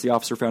that frisk, the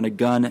officer found a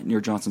gun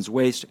near Johnson's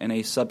waist, and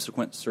a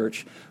subsequent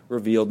search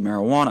revealed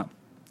marijuana.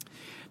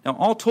 Now,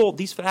 all told,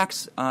 these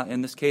facts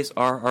in this case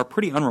are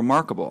pretty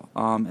unremarkable,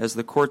 as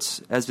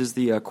is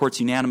the court's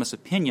unanimous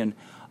opinion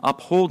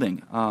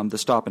upholding the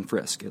stop and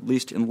frisk, at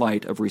least in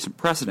light of recent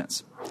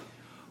precedents.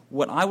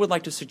 What I would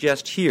like to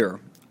suggest here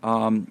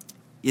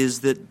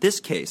is that this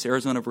case,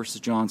 Arizona versus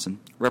Johnson,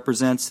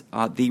 represents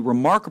the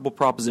remarkable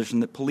proposition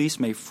that police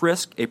may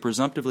frisk a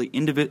presumptively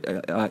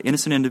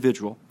innocent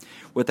individual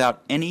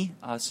without any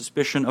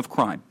suspicion of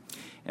crime.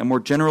 And more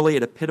generally,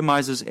 it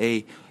epitomizes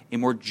a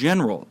more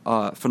general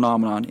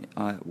phenomenon,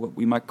 what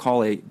we might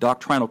call a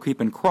doctrinal creep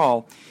and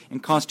crawl in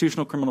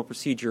constitutional criminal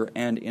procedure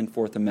and in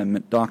Fourth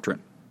Amendment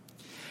doctrine.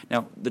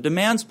 Now, the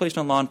demands placed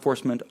on law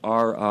enforcement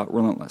are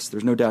relentless.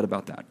 There's no doubt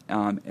about that,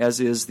 as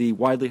is the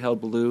widely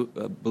held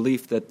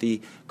belief that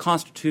the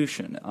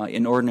Constitution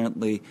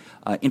inordinately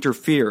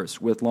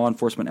interferes with law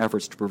enforcement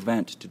efforts to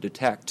prevent, to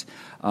detect,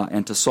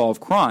 and to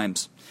solve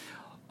crimes.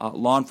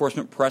 Law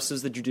enforcement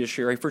presses the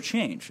judiciary for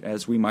change,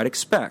 as we might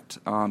expect,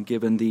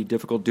 given the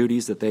difficult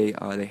duties that they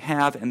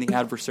have and the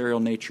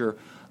adversarial nature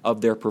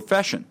of their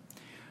profession.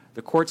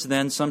 The courts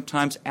then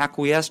sometimes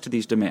acquiesce to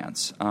these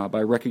demands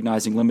by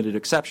recognizing limited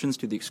exceptions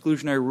to the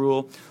exclusionary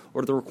rule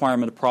or to the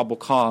requirement of probable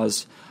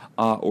cause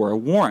or a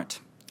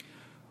warrant.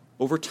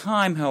 Over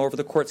time, however,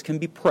 the courts can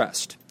be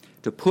pressed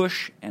to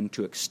push and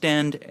to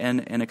extend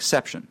an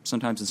exception,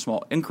 sometimes in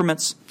small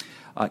increments,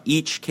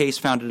 each case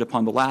founded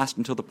upon the last,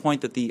 until the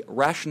point that the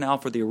rationale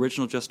for the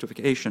original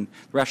justification,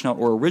 for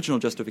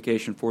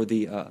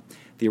the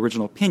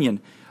original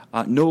opinion,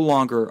 no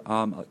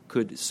longer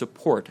could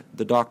support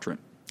the doctrine.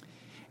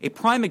 A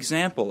prime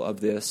example of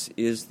this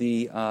is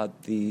the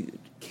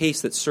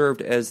case that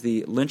served as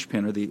the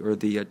linchpin or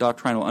the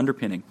doctrinal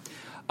underpinning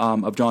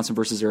of Johnson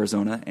versus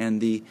Arizona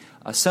and the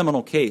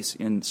seminal case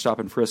in stop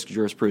and frisk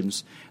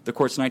jurisprudence, the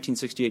Court's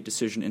 1968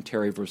 decision in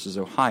Terry versus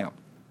Ohio.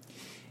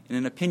 In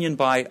an opinion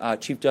by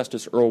Chief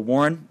Justice Earl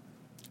Warren,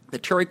 the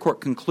Terry Court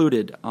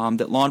concluded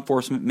that law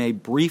enforcement may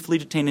briefly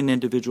detain an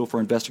individual for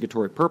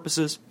investigatory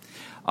purposes,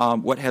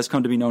 what has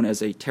come to be known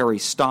as a Terry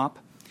stop,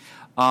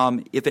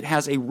 if it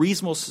has a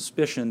reasonable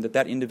suspicion that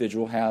that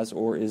individual has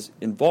or is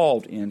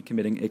involved in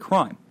committing a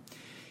crime.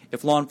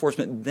 If law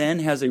enforcement then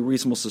has a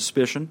reasonable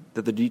suspicion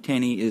that the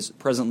detainee is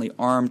presently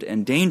armed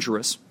and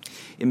dangerous,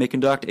 it may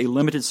conduct a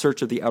limited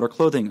search of the outer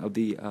clothing of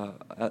the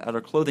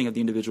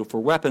individual for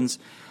weapons,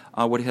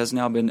 what has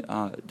now been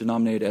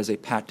denominated as a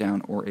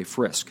pat-down or a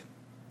frisk.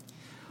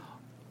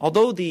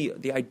 Although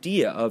the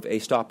idea of a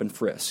stop and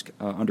frisk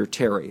under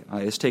Terry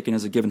is taken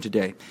as a given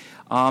today,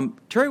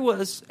 Terry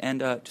was,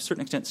 and to a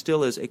certain extent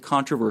still is, a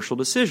controversial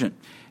decision.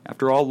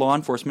 After all, law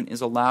enforcement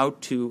is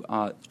allowed to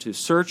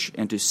search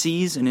and to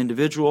seize an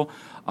individual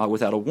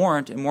without a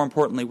warrant, and more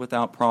importantly,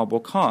 without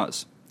probable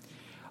cause.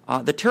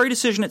 The Terry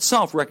decision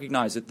itself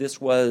recognized that this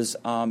was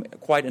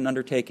quite an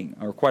undertaking,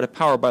 or quite a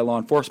power by law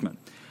enforcement.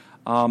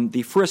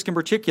 The frisk in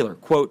particular,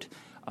 quote,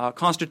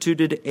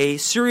 constituted a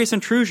serious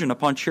intrusion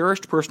upon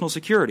cherished personal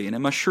security, and it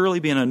must surely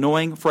be an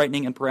annoying,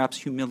 frightening, and perhaps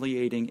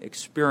humiliating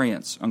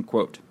experience,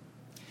 unquote.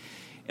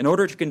 In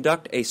order to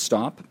conduct a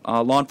stop,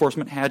 law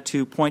enforcement had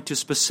to point to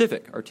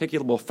specific,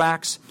 articulable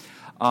facts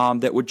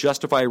that would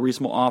justify a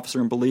reasonable officer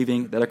in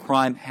believing that a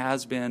crime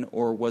has been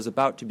or was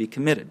about to be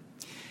committed.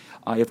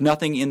 If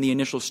nothing in the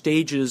initial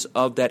stages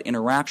of that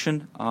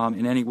interaction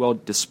in any way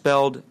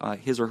dispelled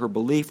his or her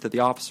belief that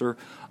the officer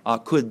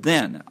could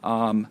then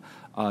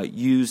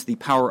use the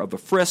power of a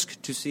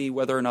frisk to see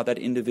whether or not that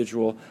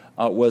individual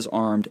was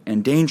armed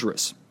and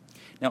dangerous.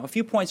 Now, a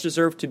few points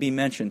deserve to be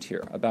mentioned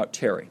here about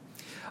Terry.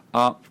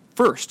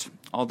 First,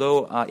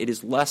 although it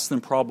is less than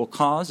probable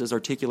cause, as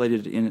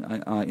articulated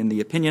in the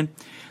opinion,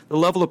 the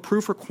level of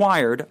proof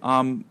required,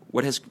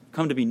 what has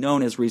come to be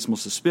known as reasonable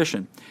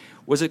suspicion,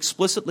 was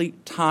explicitly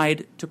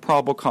tied to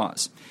probable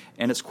cause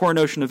and its core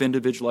notion of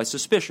individualized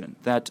suspicion,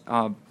 that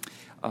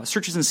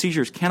searches and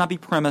seizures cannot be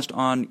premised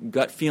on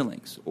gut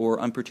feelings or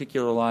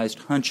unparticularized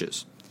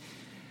hunches.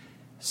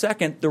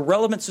 Second, the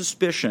relevant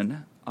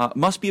suspicion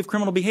must be of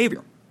criminal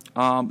behavior,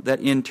 that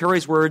in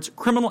Terry's words,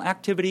 criminal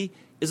activity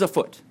is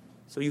afoot.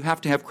 So you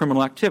have to have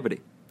criminal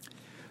activity.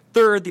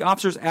 Third, the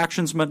officer's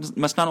actions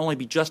must not only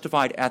be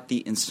justified at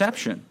the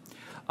inception,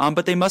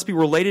 but they must be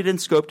related in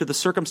scope to the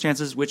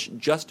circumstances which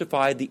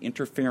justified the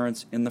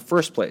interference in the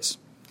first place.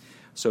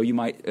 So you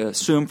might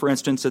assume, for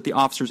instance, that the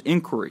officer's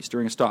inquiries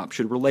during a stop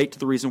should relate to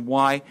the reason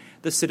why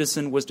the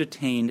citizen was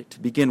detained to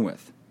begin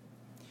with.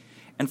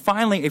 And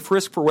finally, a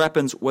frisk for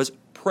weapons was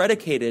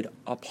predicated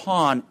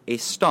upon a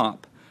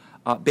stop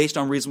based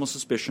on reasonable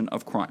suspicion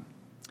of crime.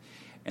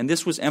 And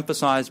this was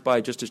emphasized by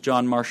Justice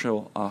John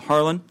Marshall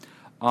Harlan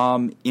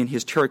in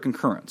his Terry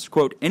concurrence.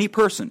 Quote, any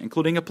person,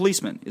 including a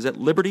policeman, is at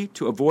liberty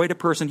to avoid a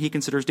person he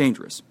considers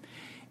dangerous.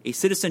 A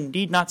citizen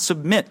need not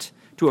submit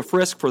to a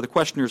frisk for the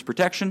questioner's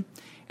protection,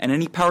 and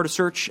any power to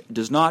search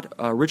does not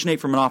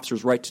originate from an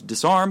officer's right to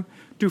disarm,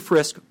 to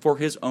frisk for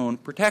his own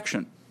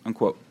protection,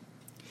 unquote.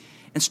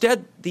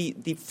 Instead, the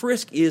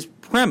frisk is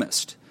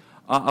premised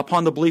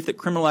upon the belief that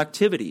criminal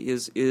activity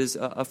is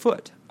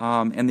afoot,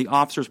 and the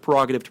officer's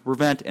prerogative to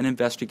prevent and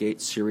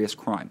investigate serious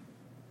crime.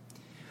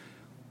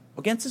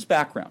 Against this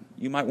background,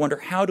 you might wonder,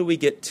 how do we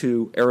get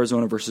to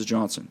Arizona versus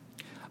Johnson,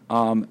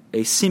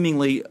 a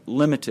seemingly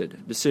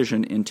limited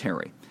decision in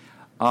Terry,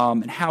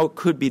 and how it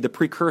could be the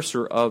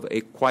precursor of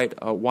a quite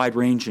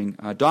wide-ranging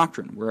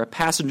doctrine, where a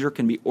passenger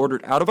can be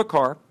ordered out of a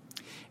car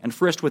and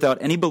frisked without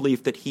any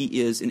belief that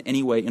he is in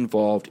any way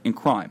involved in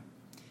crime.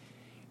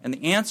 And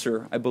the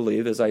answer, I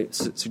believe, as I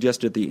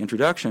suggested at the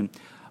introduction,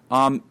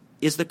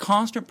 is the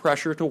constant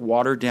pressure to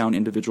water down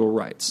individual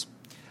rights,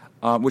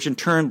 which in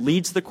turn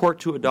leads the court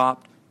to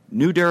adopt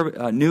new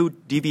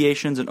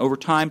deviations and over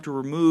time to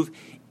remove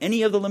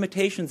any of the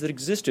limitations that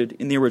existed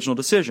in the original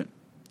decision.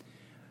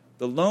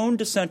 The lone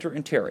dissenter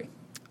in Terry,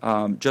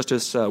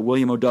 Justice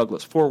William O.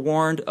 Douglas,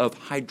 forewarned of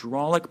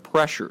hydraulic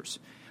pressures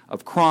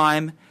of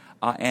crime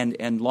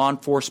and law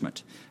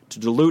enforcement to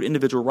dilute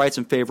individual rights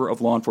in favor of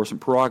law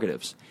enforcement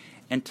prerogatives.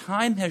 And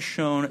time has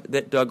shown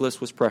that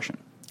Douglas was prescient,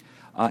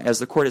 as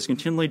the court has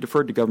continually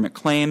deferred to government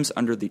claims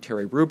under the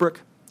Terry rubric,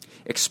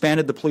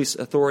 expanded the police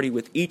authority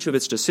with each of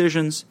its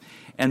decisions,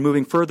 and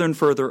moving further and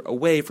further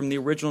away from the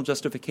original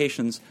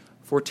justifications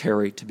for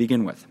Terry to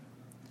begin with.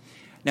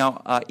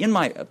 Now, in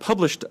my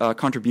published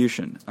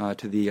contribution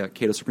to the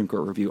Cato Supreme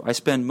Court Review, I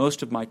spend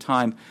most of my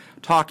time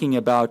talking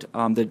about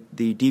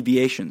the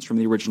deviations from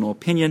the original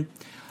opinion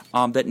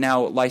that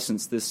now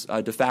license this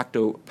de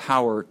facto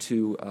power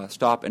to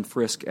stop and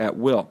frisk at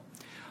will.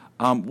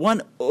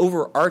 One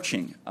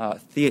overarching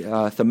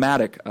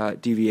thematic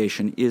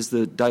deviation is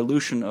the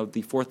dilution of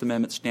the Fourth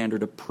Amendment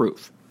standard of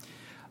proof.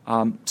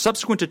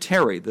 Subsequent to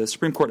Terry, the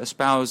Supreme Court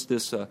espoused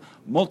this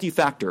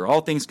multi-factor,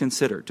 all things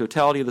considered,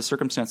 totality of the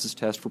circumstances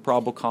test for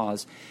probable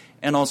cause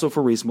and also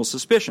for reasonable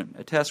suspicion,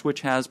 a test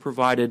which has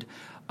provided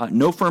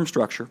no firm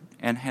structure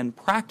and in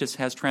practice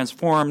has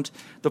transformed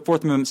the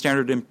Fourth Amendment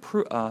standard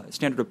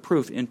of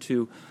proof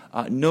into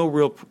no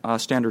real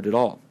standard at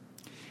all.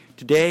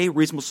 Today,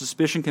 reasonable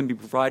suspicion can be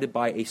provided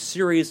by a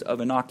series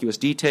of innocuous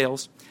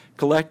details,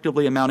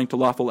 collectively amounting to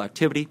lawful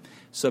activity,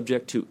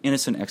 subject to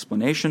innocent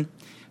explanation,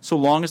 so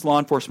long as law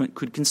enforcement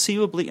could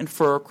conceivably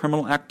infer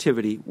criminal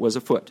activity was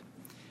afoot.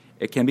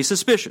 It can be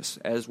suspicious,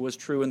 as was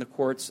true in the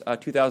Court's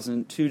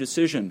 2002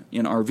 decision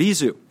in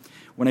Arvizu,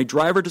 when a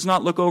driver does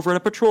not look over at a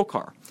patrol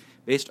car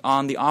based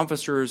on the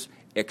officer's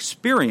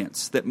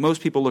experience that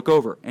most people look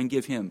over and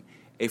give him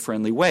a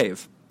friendly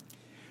wave.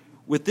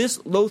 With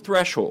this low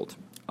threshold,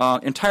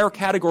 entire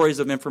categories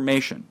of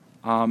information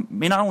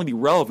may not only be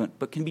relevant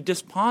but can be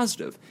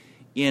dispositive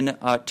in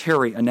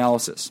Terry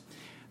analysis.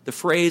 The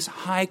phrase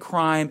high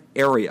crime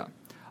area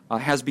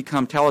has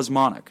become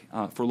talismanic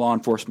for law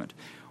enforcement,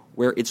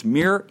 where its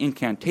mere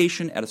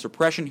incantation at a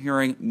suppression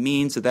hearing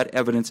means that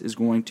evidence is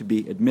going to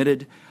be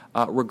admitted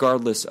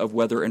regardless of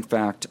whether, in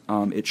fact,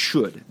 it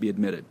should be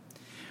admitted.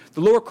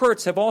 The lower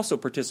courts have also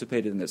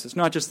participated in this. It's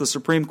not just the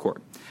Supreme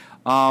Court.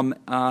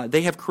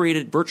 They have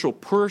created virtual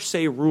per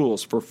se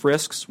rules for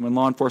frisks when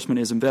law enforcement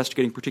is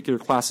investigating particular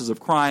classes of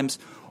crimes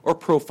or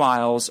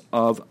profiles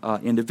of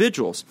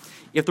individuals.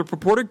 If the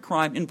purported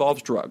crime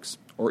involves drugs,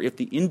 or if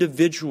the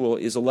individual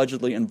is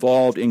allegedly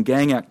involved in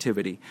gang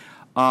activity,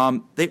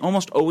 they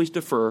almost always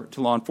defer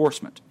to law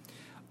enforcement.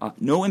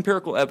 No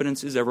empirical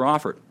evidence is ever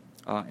offered.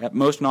 At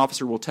most, an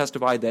officer will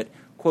testify that,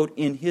 quote,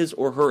 in his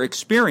or her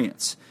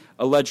experience,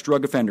 alleged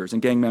drug offenders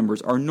and gang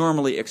members are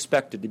normally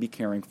expected to be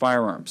carrying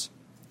firearms.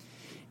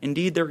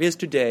 Indeed, there is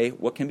today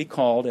what can be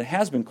called, and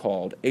has been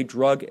called, a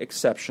drug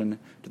exception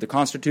to the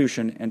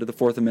Constitution and to the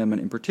Fourth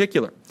Amendment in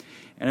particular.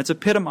 And it's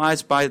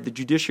epitomized by the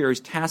judiciary's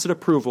tacit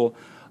approval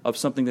of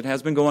something that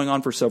has been going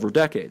on for several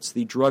decades,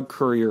 the drug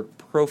courier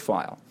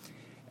profile,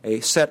 a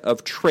set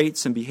of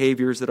traits and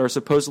behaviors that are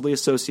supposedly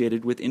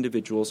associated with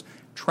individuals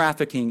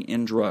trafficking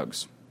in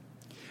drugs.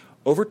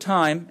 Over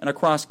time and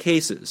across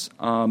cases,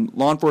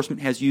 law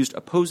enforcement has used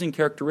opposing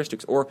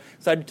characteristics or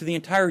cited to the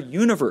entire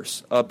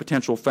universe of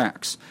potential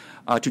facts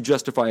to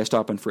justify a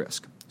stop and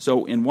frisk.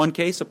 So in one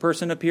case, a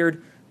person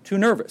appeared too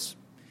nervous.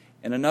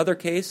 In another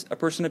case, a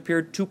person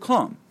appeared too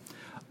calm.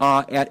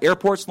 At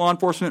airports, law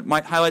enforcement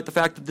might highlight the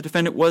fact that the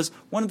defendant was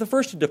one of the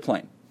first to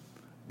deplane.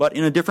 But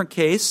in a different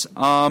case,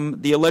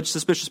 the alleged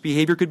suspicious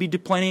behavior could be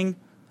deplaning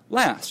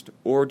last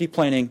or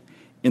deplaning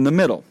in the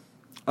middle.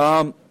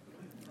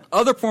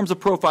 Other forms of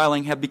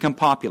profiling have become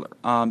popular,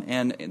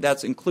 and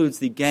that includes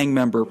the gang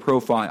member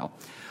profile,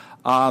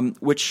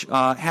 which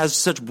has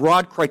such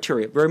broad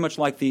criteria, very much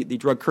like the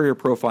drug courier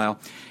profile,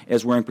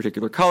 as wearing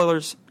particular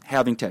colors,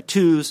 having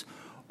tattoos,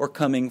 or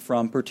coming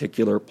from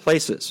particular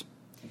places.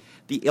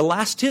 The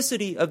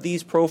elasticity of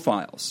these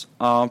profiles,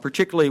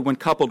 particularly when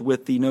coupled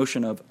with the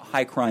notion of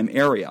high crime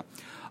area,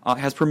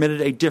 has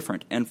permitted a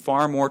different and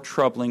far more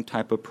troubling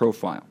type of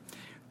profile.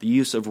 The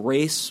use of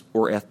race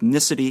or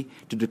ethnicity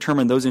to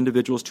determine those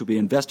individuals to be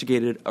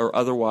investigated or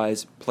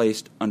otherwise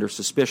placed under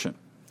suspicion.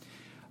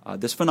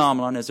 This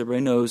phenomenon, as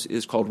everybody knows,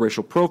 is called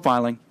racial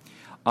profiling,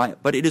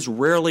 but it is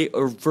rarely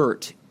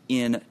overt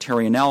in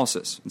Terry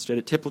analysis. Instead,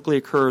 it typically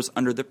occurs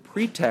under the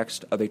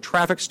pretext of a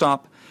traffic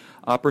stop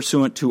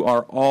pursuant to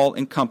our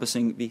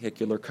all-encompassing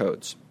vehicular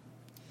codes.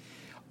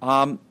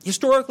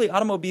 Historically,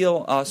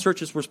 automobile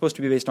searches were supposed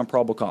to be based on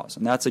probable cause,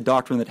 and that's a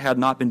doctrine that had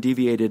not been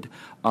deviated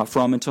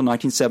from until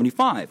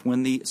 1975,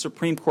 when the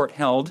Supreme Court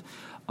held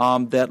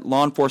that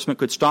law enforcement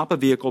could stop a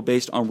vehicle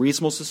based on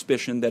reasonable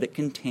suspicion that it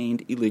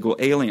contained illegal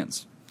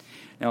aliens.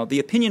 Now, the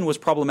opinion was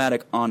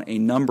problematic on a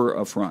number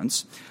of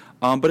fronts,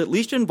 but at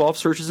least it involved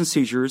searches and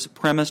seizures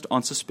premised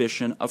on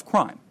suspicion of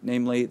crime,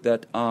 namely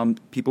that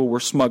people were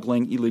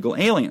smuggling illegal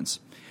aliens.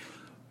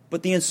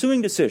 But the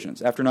ensuing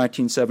decisions after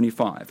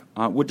 1975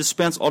 would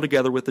dispense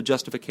altogether with the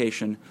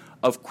justification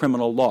of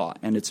criminal law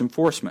and its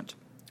enforcement,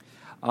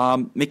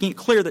 making it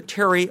clear that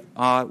Terry,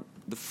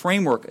 the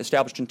framework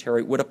established in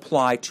Terry, would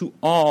apply to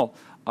all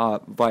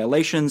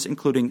violations,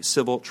 including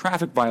civil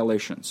traffic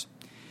violations.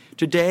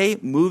 Today,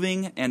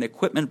 moving and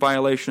equipment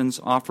violations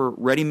offer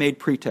ready-made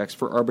pretexts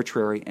for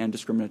arbitrary and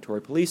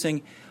discriminatory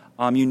policing.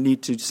 You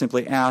need to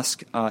simply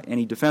ask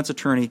any defense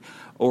attorney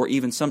or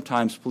even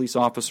sometimes police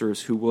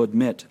officers who will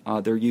admit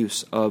their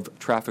use of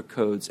traffic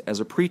codes as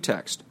a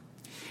pretext.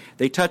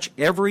 They touch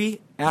every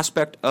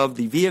aspect of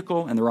the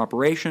vehicle and their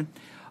operation,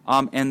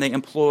 and they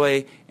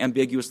employ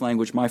ambiguous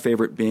language, my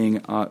favorite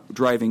being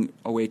driving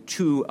away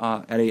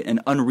at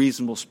an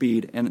unreasonable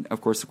speed, and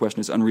of course the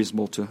question is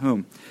unreasonable to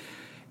whom.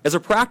 As a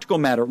practical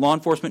matter, law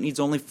enforcement needs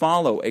only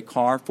follow a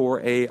car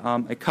for a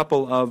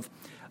couple of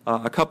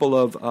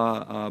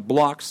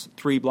blocks.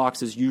 3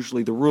 blocks is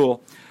usually the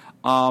rule,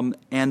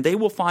 and they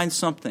will find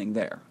something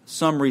there,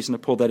 some reason to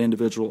pull that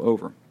individual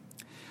over.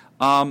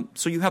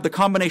 So you have the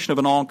combination of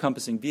an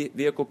all-encompassing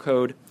vehicle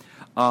code,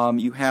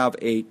 you have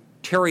a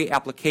Terry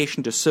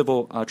application to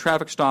civil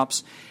traffic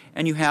stops,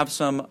 and you have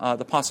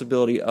the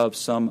possibility of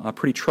some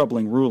pretty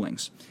troubling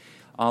rulings.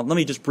 Let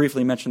me just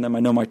briefly mention them. I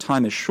know my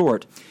time is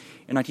short.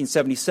 In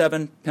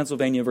 1977,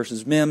 Pennsylvania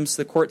versus Mims,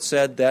 the court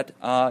said that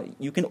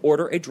you can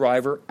order a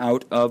driver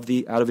out of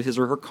his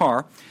or her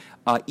car,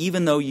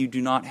 even though you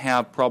do not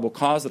have probable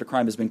cause that a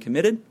crime has been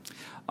committed,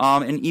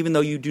 and even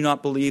though you do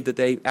not believe that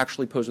they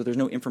actually pose, or there's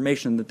no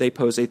information that they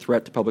pose a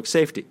threat to public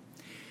safety.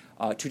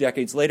 2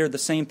 decades later, the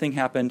same thing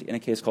happened in a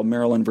case called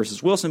Maryland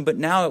versus Wilson, but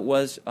now it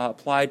was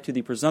applied to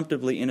the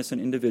presumptively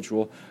innocent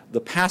individual,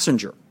 the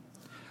passenger.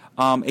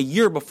 A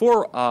year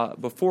before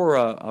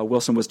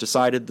Wilson was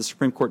decided, the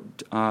Supreme Court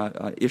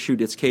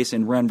issued its case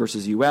in Wren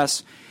versus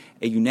U.S.,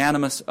 a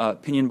unanimous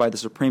opinion by the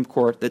Supreme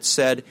Court that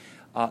said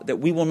that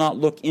we will not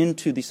look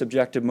into the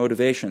subjective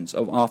motivations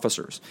of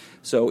officers.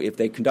 So if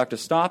they conduct a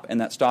stop and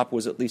that stop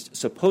was at least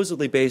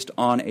supposedly based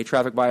on a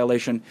traffic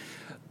violation,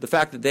 the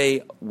fact that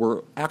they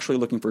were actually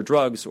looking for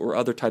drugs or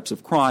other types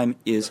of crime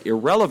is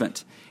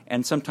irrelevant,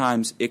 and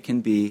sometimes it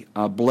can be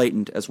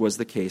blatant, as was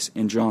the case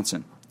in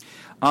Johnson.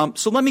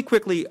 So let me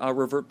quickly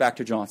revert back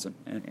to Johnson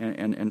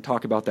and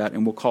talk about that,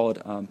 and we'll call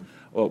it.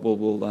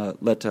 We'll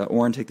let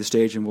Orrin take the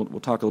stage, and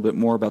we'll talk a little bit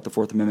more about the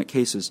Fourth Amendment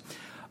cases.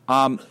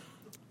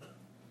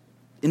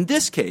 In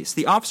this case,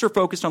 the officer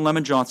focused on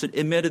Lemon Johnson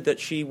admitted that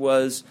she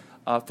was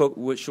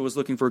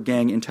looking for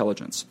gang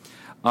intelligence.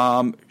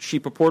 She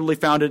purportedly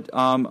found it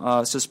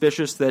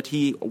suspicious that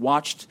he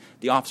watched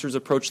the officers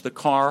approach the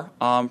car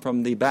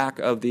from the back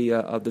of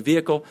the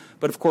vehicle.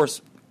 But of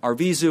course,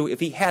 Arvizu,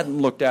 if he hadn't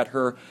looked at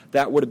her,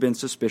 that would have been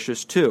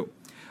suspicious too.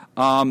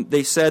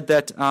 They said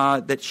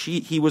that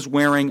he was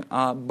wearing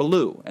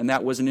blue, and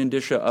that was an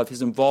indicia of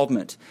his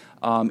involvement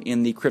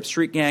in the Crip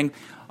Street Gang.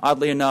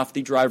 Oddly enough,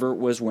 the driver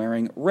was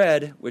wearing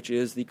red, which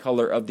is the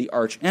color of the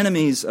arch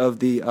enemies of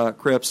the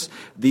Crips,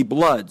 the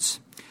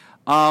Bloods.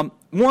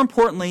 More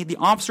importantly, the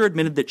officer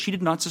admitted that she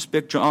did not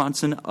suspect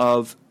Johnson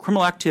of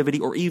criminal activity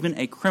or even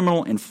a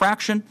criminal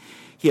infraction.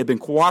 He had been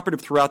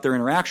cooperative throughout their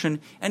interaction,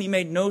 and he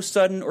made no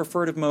sudden or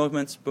furtive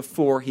movements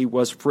before he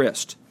was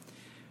frisked.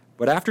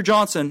 But after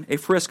Johnson, a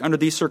frisk under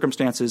these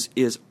circumstances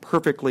is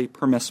perfectly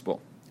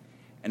permissible.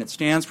 And it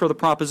stands for the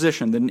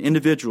proposition that an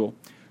individual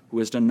who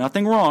has done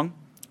nothing wrong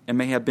and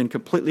may have been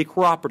completely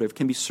cooperative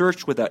can be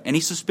searched without any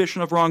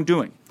suspicion of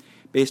wrongdoing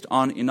based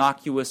on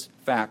innocuous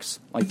facts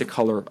like the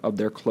color of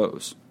their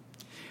clothes.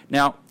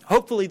 Now,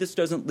 hopefully this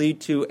doesn't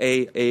lead to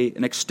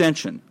an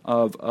extension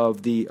of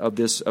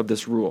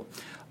this rule,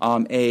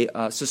 a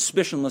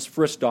suspicionless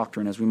frisk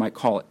doctrine, as we might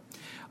call it.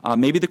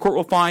 Maybe the court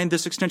will find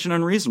this extension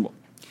unreasonable.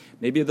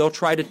 Maybe they'll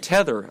try to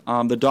tether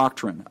the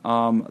doctrine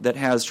that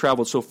has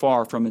traveled so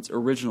far from its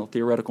original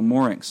theoretical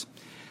moorings.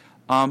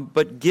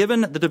 But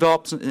given the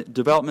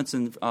developments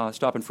in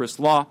stop and frisk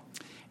law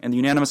and the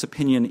unanimous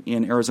opinion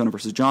in Arizona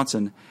versus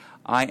Johnson,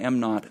 I am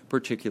not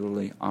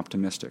particularly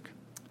optimistic.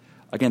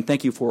 Again,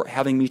 thank you for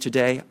having me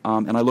today,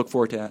 and I look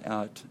forward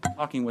to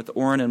talking with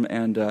Orrin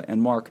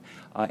and Mark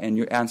and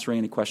you're answering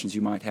any questions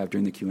you might have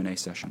during the Q&A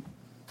session.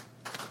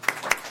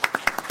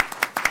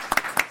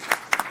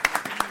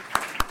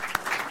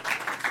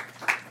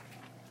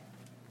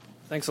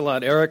 Thanks a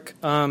lot, Eric.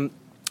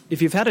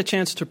 If you've had a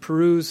chance to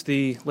peruse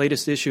the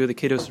latest issue of the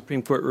Cato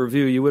Supreme Court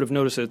Review, you would have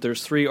noticed that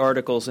there's 3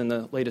 articles in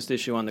the latest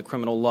issue on the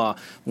criminal law,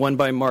 one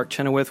by Mark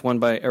Chenoweth, one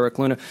by Eric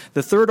Luna.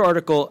 The third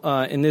article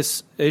in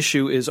this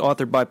issue is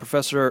authored by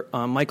Professor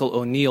Michael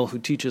O'Neill, who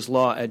teaches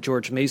law at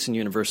George Mason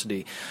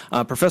University.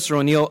 Professor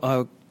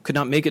O'Neill could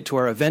not make it to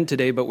our event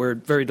today, but we're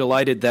very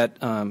delighted that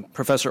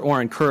Professor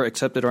Orrin Kerr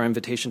accepted our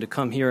invitation to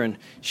come here and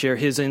share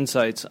his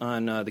insights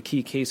on the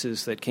key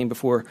cases that came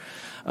before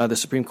the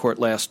Supreme Court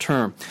last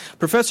term.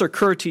 Professor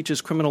Kerr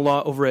teaches criminal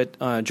law over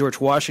at George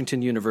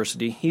Washington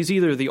University. He's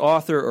either the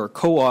author or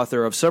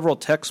co-author of several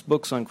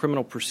textbooks on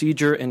criminal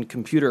procedure and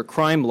computer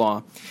crime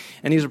law,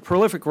 and he's a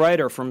prolific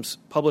writer from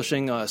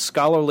publishing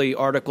scholarly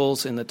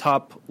articles in the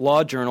top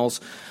law journals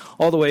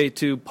all the way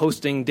to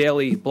posting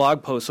daily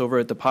blog posts over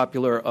at the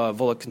popular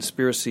Volokh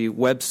Conspiracy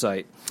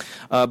website.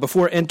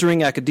 Before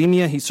entering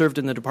academia, he served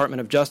in the Department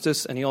of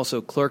Justice, and he also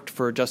clerked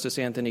for Justice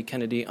Anthony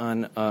Kennedy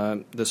on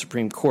the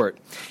Supreme Court.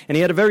 And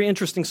he had a very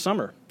interesting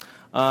summer.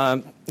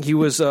 He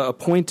was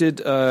appointed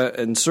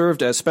and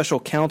served as special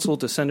counsel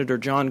to Senator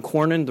John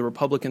Cornyn, the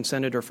Republican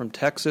senator from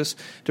Texas,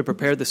 to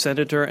prepare the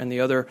senator and the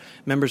other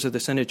members of the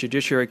Senate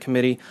Judiciary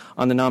Committee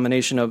on the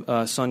nomination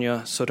of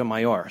Sonia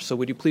Sotomayor. So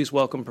would you please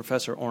welcome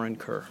Professor Orrin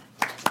Kerr.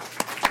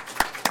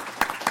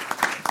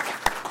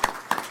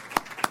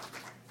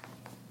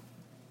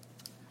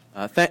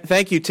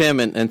 Thank you, Tim,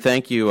 and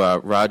thank you,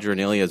 Roger and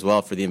Ilya, as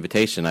well, for the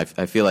invitation. I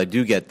feel I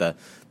do get the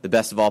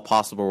best of all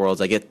possible worlds.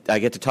 I get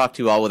to talk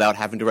to you all without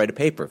having to write a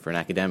paper for an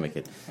academic.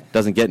 It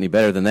doesn't get any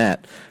better than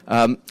that.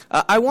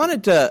 I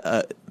wanted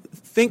to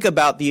think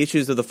about the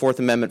issues of the Fourth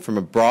Amendment from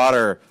a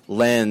broader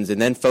lens and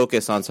then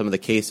focus on some of the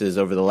cases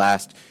over the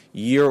last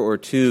year or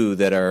two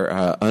that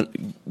are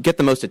get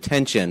the most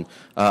attention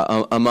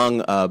among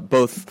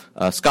both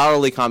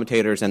scholarly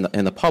commentators and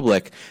the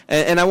public.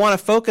 And I want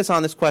to focus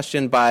on this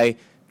question by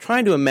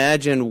trying to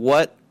imagine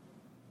what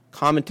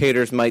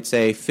commentators might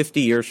say 50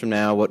 years from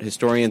now, what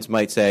historians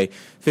might say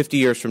 50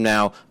 years from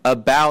now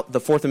about the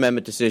Fourth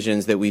Amendment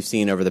decisions that we've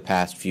seen over the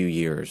past few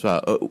years.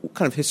 Kind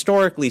of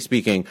historically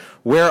speaking,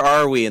 where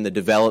are we in the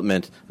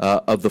development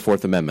of the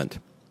Fourth Amendment?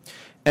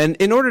 And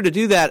in order to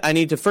do that, I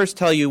need to first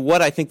tell you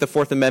what I think the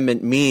Fourth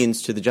Amendment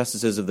means to the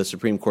justices of the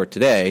Supreme Court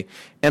today,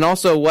 and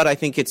also what I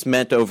think it's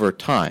meant over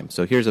time.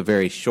 So here's a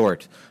very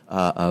short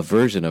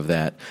version of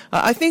that.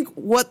 I think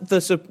what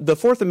the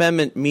Fourth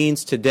Amendment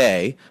means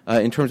today,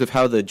 in terms of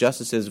how the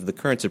justices of the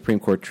current Supreme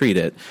Court treat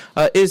it,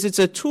 is it's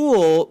a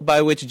tool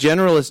by which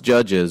generalist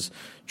judges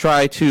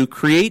try to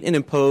create and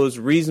impose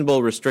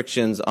reasonable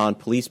restrictions on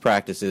police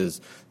practices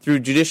through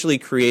judicially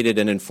created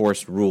and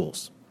enforced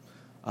rules.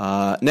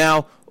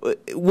 Now,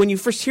 when you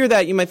first hear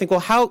that, you might think, well,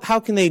 how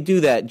can they do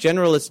that?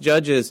 Generalist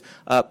judges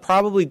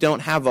probably don't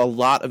have a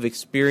lot of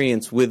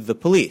experience with the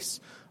police.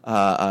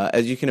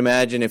 As you can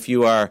imagine, if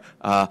you are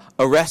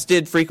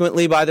arrested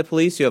frequently by the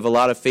police, you have a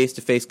lot of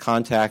face-to-face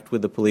contact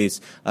with the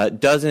police.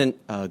 Doesn't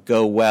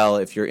go well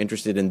if you're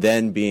interested in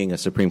then being a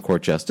Supreme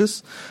Court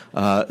justice.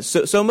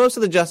 So most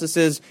of the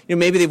justices,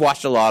 maybe they've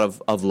watched a lot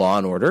of Law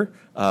and Order,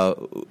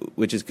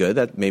 which is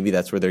good. Maybe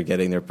that's where they're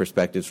getting their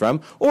perspectives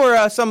from.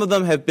 Or some of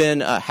them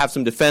have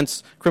some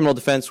criminal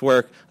defense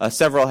work.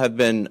 Several have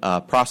been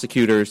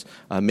prosecutors.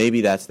 Maybe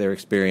that's their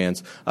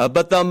experience.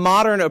 But the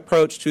modern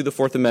approach to the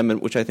Fourth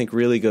Amendment, which I think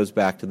really goes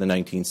back to the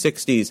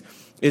 1960s,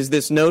 is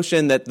this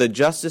notion that the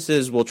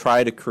justices will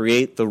try to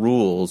create the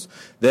rules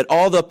that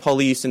all the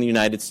police in the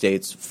United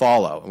States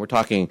follow. And we're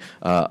talking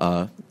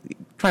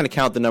trying to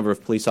count the number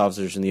of police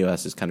officers in the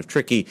U.S. is kind of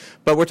tricky,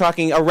 but we're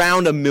talking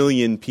around 1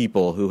 million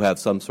people who have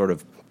some sort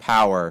of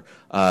power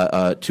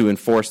to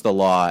enforce the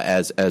law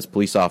as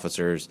police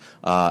officers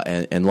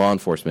and law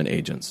enforcement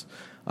agents.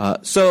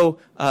 So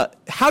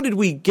how did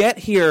we get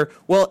here?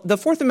 Well, the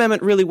Fourth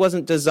Amendment really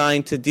wasn't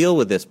designed to deal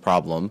with this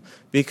problem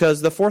because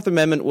the Fourth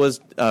Amendment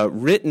was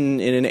written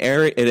in an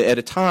area at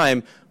a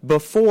time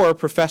before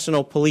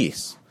professional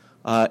police.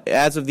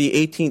 As of the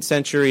 18th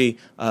century,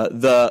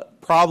 the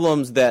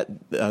problems that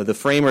the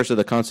framers of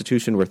the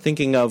Constitution were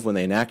thinking of when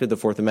they enacted the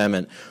Fourth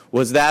Amendment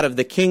was that of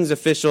the king's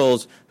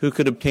officials who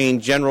could obtain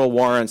general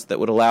warrants that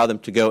would allow them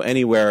to go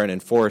anywhere and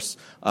enforce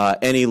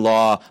any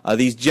law.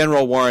 These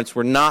general warrants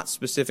were not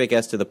specific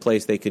as to the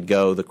place they could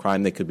go, the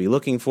crime they could be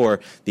looking for,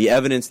 the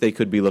evidence they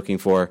could be looking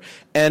for.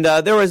 And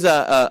there was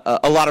a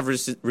lot of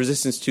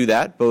resistance to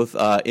that, both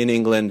in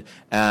England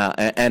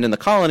and in the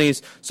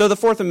colonies. So the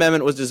Fourth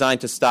Amendment was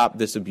designed to stop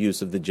this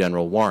abuse of the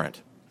general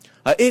warrant.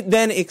 It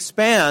then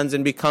expands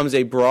and becomes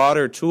a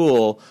broader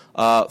tool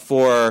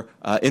for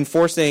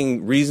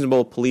enforcing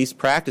reasonable police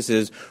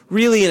practices,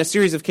 really in a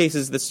series of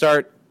cases that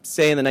start,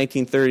 say, in the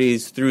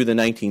 1930s through the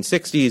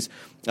 1960s.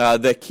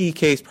 The key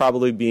case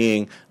probably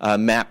being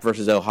Mapp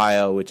versus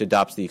Ohio, which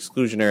adopts the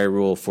exclusionary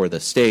rule for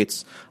the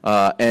states,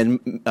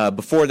 and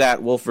before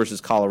that, Wolf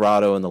versus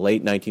Colorado in the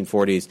late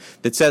 1940s,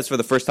 that says for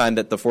the first time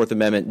that the Fourth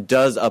Amendment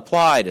does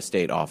apply to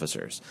state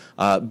officers.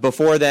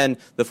 Before then,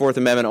 the Fourth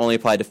Amendment only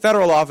applied to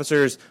federal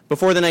officers.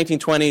 Before the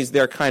 1920s,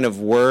 there kind of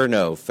were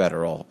no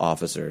federal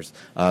officers.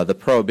 The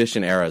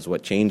Prohibition era is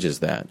what changes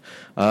that.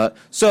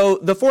 So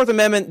the Fourth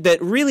Amendment, that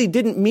really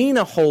didn't mean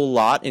a whole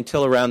lot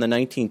until around the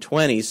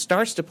 1920s,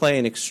 starts to play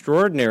an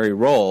extraordinary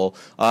role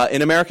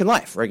in American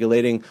life,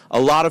 regulating a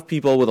lot of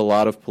people with a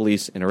lot of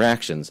police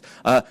interactions.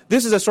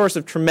 This is a source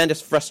of tremendous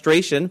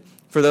frustration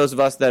for those of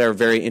us that are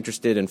very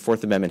interested in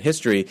Fourth Amendment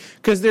history,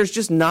 because there's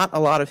just not a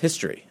lot of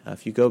history.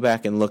 If you go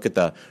back and look at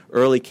the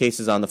early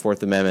cases on the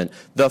Fourth Amendment,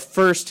 the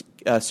first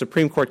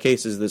Supreme Court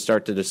cases that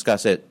start to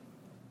discuss it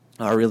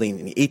are really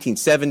in the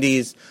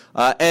 1870s,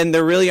 and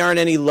there really aren't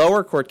any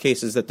lower court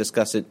cases that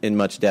discuss it in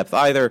much depth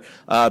either,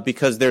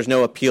 because there's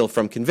no appeal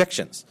from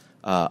convictions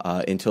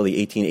until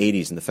the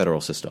 1880s in the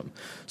federal system.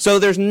 So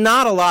there's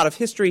not a lot of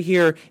history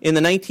here. In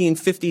the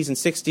 1950s and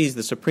 60s,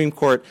 the Supreme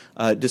Court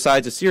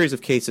decides a series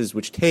of cases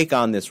which take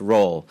on this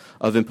role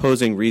of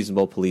imposing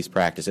reasonable police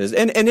practices,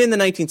 and in the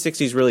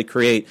 1960s really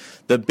create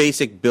the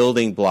basic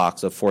building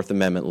blocks of Fourth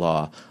Amendment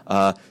law.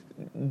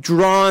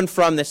 Drawn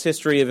from this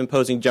history of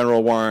imposing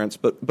general warrants,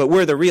 but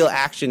where the real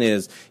action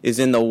is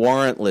in the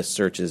warrantless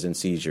searches and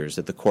seizures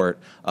that the court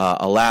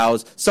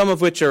allows, some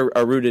of which are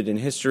rooted in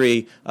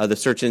history. The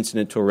search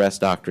incident to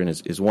arrest doctrine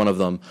is one of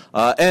them,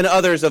 and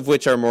others of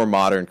which are more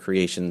modern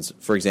creations.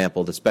 For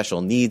example, the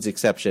special needs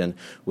exception,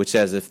 which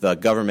says if the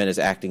government is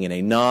acting in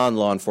a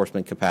non-law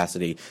enforcement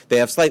capacity, they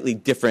have slightly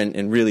different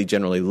and really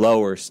generally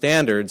lower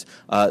standards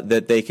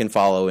that they can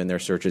follow in their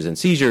searches and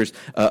seizures,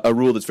 a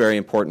rule that's very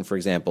important, for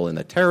example, in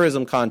the terrorism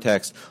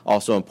context,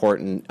 also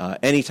important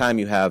anytime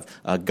you have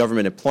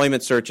government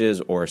employment searches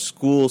or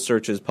school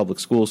searches, public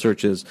school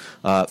searches,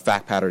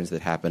 fact patterns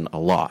that happen a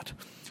lot.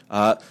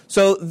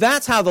 So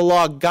that's how the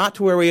law got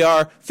to where we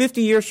are.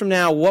 50 years from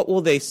now, what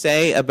will they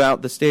say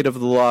about the state of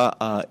the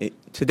law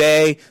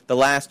today, the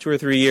last 2 or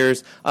 3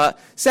 years?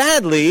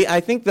 Sadly, I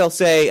think they'll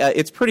say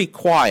it's pretty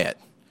quiet.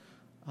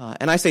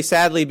 And I say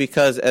sadly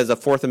because as a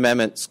Fourth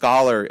Amendment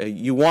scholar,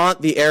 you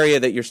want the area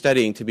that you're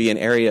studying to be an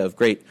area of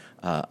great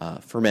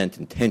ferment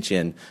and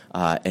tension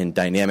and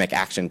dynamic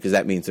action, because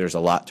that means there's a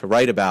lot to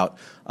write about.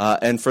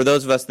 And for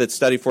those of us that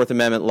study Fourth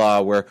Amendment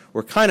law,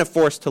 we're kind of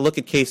forced to look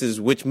at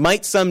cases which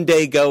might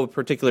someday go a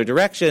particular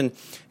direction,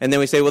 and then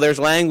we say, well, there's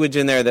language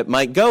in there that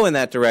might go in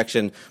that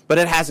direction, but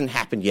it hasn't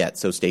happened yet,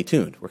 so stay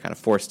tuned. We're kind of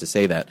forced to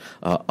say that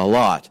a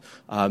lot.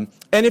 And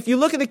if you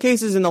look at the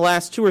cases in the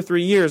last 2 or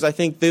 3 years, I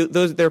think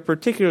they're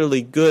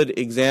particularly good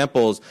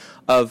examples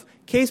of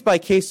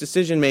case-by-case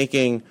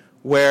decision-making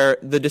where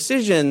the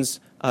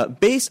decisions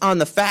based on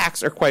the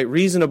facts are quite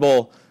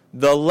reasonable,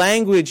 the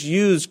language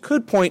used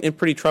could point in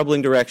pretty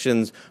troubling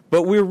directions,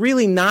 but we're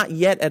really not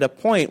yet at a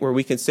point where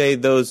we can say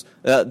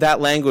that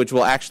language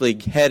will actually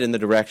head in the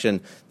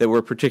direction that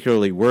we're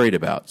particularly worried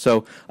about.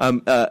 So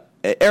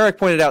Eric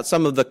pointed out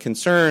some of the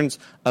concerns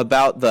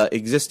about the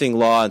existing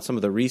law and some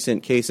of the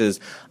recent cases.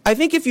 I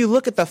think if you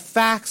look at the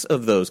facts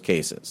of those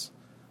cases,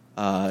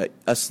 a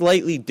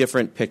slightly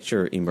different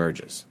picture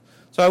emerges.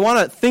 So I want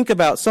to think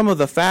about some of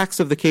the facts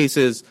of the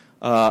cases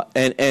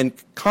and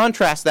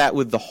contrast that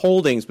with the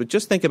holdings, but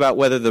just think about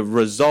whether the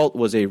result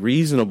was a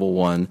reasonable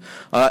one.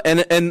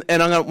 And I'm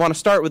going to want to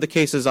start with the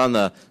cases on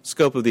the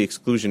scope of the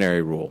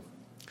exclusionary rule.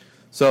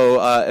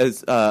 So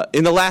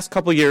in the last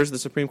couple years, the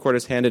Supreme Court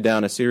has handed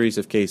down a series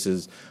of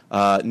cases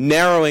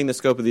narrowing the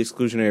scope of the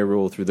exclusionary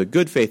rule through the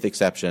good faith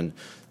exception.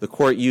 The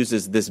Court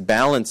uses this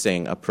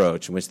balancing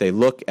approach in which they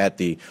look at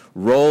the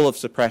role of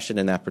suppression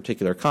in that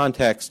particular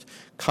context,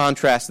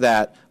 contrast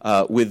that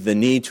with the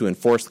need to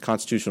enforce the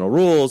constitutional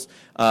rules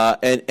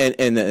and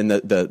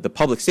the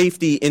public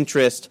safety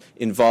interest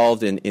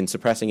involved in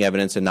suppressing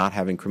evidence and not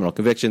having criminal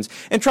convictions,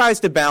 and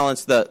tries to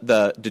balance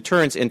the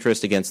deterrence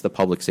interest against the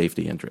public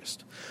safety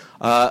interest.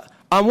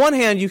 On one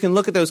hand, you can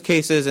look at those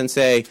cases and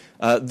say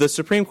the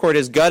Supreme Court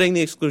is gutting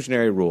the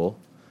exclusionary rule.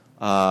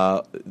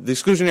 The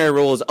exclusionary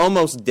rule is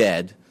almost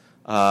dead,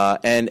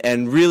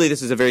 and really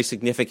this is a very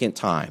significant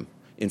time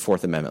in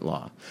Fourth Amendment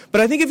law. But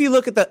I think if you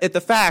look at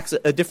the facts,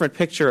 a different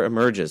picture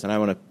emerges, and I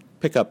want to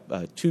pick up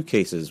two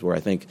cases where I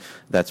think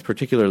that's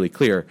particularly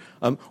clear.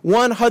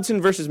 One,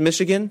 Hudson versus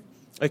Michigan,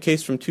 a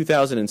case from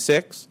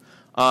 2006,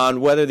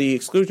 on whether the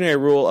exclusionary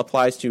rule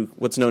applies to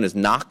what's known as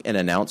knock and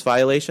announce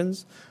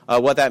violations.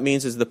 What that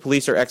means is the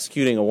police are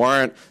executing a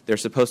warrant. They're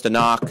supposed to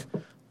knock,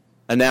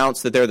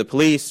 announce that they're the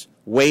police,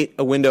 wait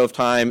a window of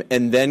time,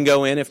 and then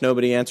go in if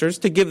nobody answers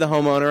to give the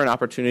homeowner an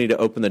opportunity to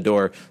open the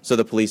door so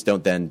the police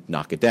don't then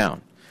knock it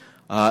down.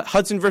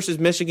 Hudson versus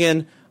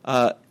Michigan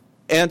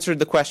answered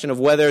the question of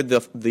whether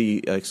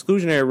the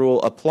exclusionary rule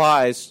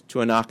applies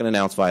to a knock and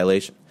announce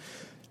violation.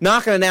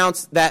 Knock and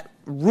announce, that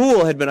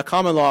rule had been a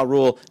common law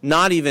rule,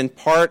 not even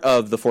part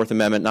of the Fourth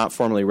Amendment, not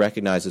formally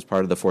recognized as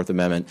part of the Fourth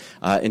Amendment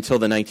until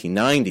the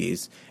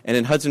 1990s. And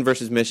in Hudson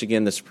versus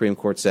Michigan, the Supreme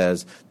Court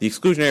says the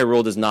exclusionary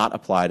rule does not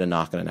apply to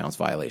knock and announce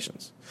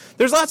violations.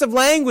 There's lots of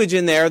language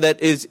in there that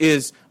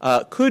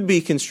could be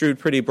construed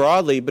pretty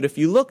broadly, but if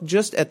you look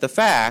just at the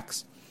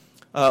facts,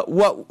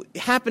 what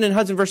happened in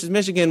Hudson versus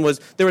Michigan was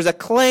there was a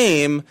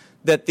claim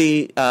that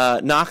the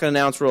knock and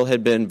announce rule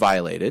had been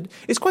violated.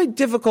 It's quite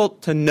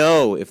difficult to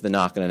know if the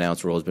knock and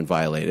announce rule has been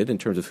violated in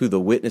terms of who the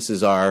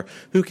witnesses are,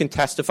 who can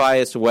testify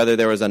as to whether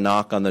there was a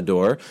knock on the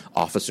door.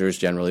 Officers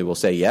generally will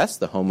say yes.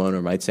 The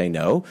homeowner might say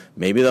no.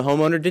 Maybe the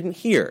homeowner didn't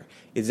hear.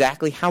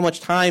 Exactly how much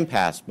time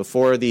passed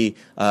before the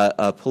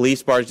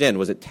police barged in?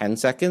 Was it 10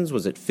 seconds?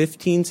 Was it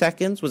 15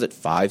 seconds? Was it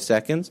 5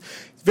 seconds?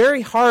 It's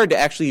very hard to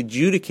actually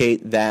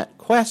adjudicate that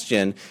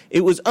question.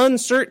 It was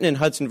uncertain in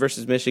Hudson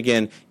versus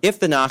Michigan if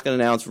the knock and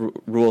announce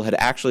rule had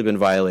actually been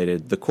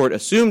violated. The court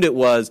assumed it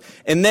was,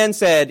 and then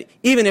said,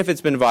 even if it's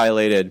been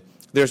violated,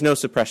 there's no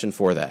suppression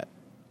for that.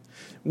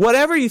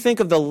 Whatever you think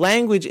of the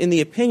language in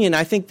the opinion,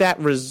 I think that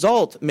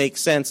result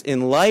makes sense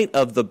in light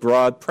of the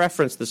broad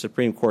preference the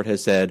Supreme Court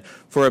has said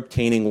for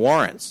obtaining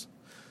warrants.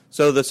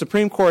 So the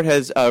Supreme Court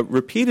has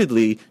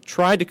repeatedly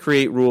tried to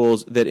create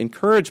rules that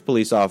encourage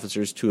police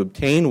officers to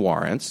obtain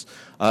warrants,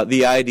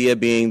 the idea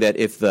being that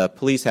if the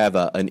police have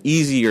an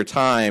easier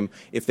time,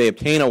 if they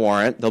obtain a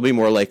warrant, they'll be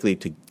more likely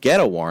to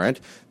get a warrant.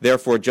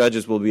 Therefore,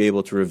 judges will be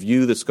able to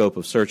review the scope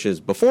of searches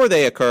before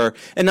they occur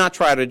and not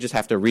try to just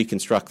have to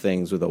reconstruct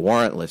things with a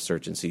warrantless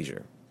search and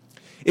seizure.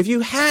 If you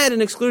had an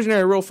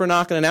exclusionary rule for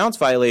knock and announce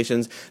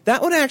violations,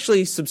 that would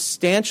actually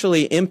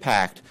substantially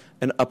impact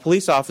a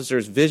police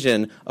officer's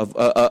vision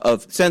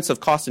of sense of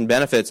cost and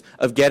benefits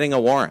of getting a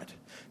warrant.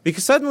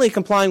 Because suddenly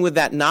complying with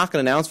that knock and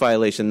announce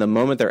violation the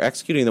moment they're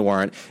executing the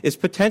warrant is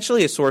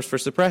potentially a source for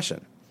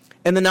suppression.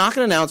 And the knock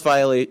and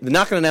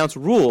announce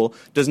rule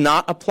does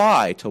not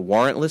apply to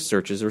warrantless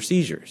searches or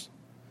seizures.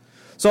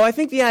 So I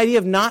think the idea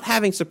of not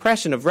having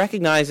suppression, of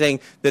recognizing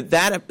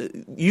that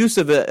use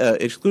of an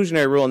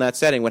exclusionary rule in that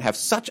setting would have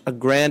such a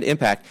grand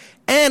impact,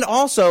 and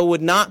also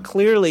would not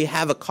clearly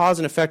have a cause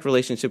and effect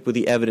relationship with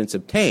the evidence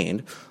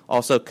obtained,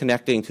 also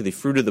connecting to the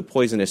fruit of the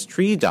poisonous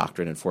tree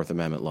doctrine in Fourth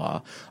Amendment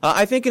law,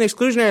 I think an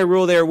exclusionary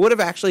rule there would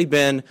have actually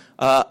been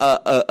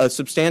a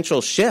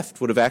substantial shift,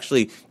 would have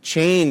actually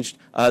changed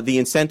the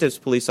incentives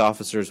police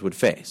officers would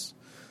face.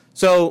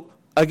 So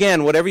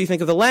again, whatever you think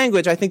of the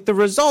language, I think the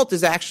result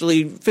is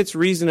actually fits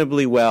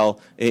reasonably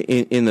well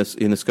in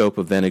the scope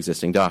of then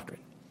existing doctrine.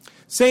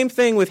 Same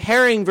thing with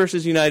Herring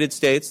versus United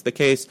States, the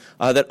case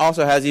that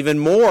also has even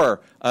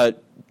more,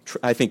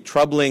 I think,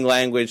 troubling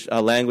language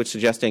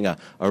suggesting a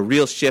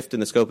real shift in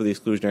the scope of the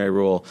exclusionary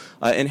rule.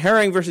 In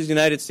Herring versus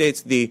United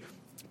States, the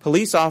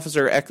police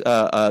officer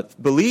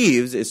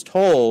is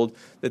told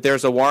that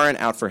there's a warrant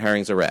out for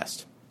Herring's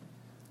arrest.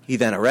 He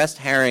then arrests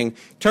Herring.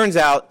 Turns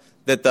out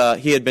that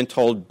he had been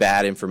told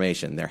bad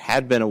information. There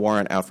had been a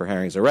warrant out for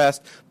Herring's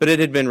arrest, but it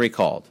had been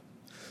recalled.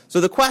 So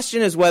the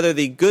question is whether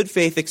the good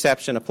faith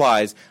exception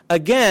applies,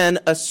 again,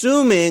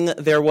 assuming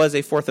there was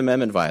a Fourth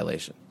Amendment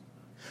violation.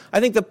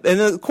 I think and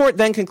the court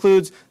then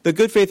concludes the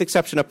good faith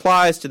exception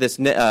applies to this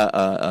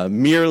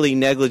merely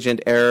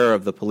negligent error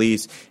of the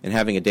police in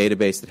having a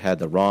database that had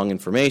the wrong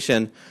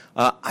information.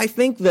 I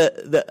think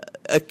a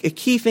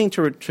key thing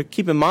to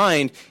keep in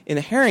mind in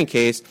the Herring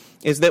case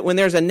is that when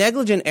there's a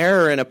negligent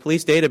error in a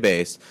police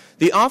database,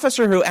 the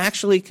officer who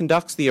actually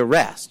conducts the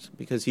arrest,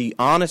 because he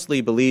honestly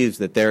believes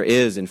that there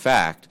is, in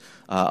fact,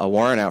 a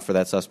warrant out for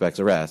that suspect's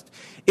arrest,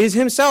 is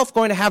himself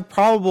going to have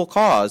probable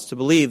cause to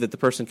believe that the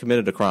person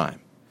committed a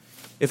crime.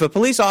 If a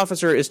police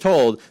officer is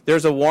told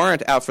there's a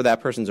warrant out for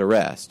that person's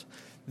arrest,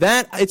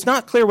 it's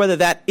not clear whether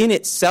that in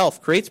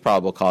itself creates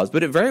probable cause,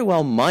 but it very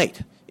well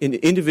might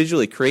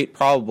individually create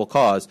probable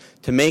cause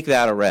to make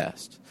that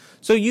arrest.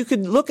 So you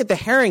could look at the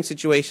Herring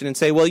situation and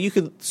say, well, you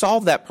could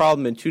solve that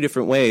problem in two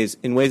different ways,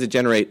 in ways that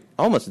generate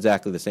almost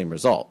exactly the same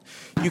result.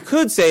 You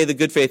could say the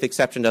good faith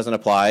exception doesn't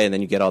apply, and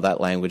then you get all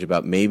that language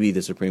about maybe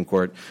the Supreme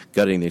Court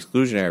gutting the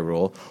exclusionary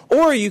rule.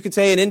 Or you could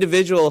say an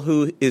individual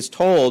who is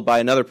told by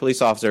another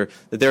police officer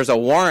that there's a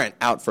warrant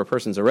out for a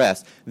person's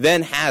arrest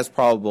then has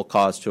probable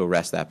cause to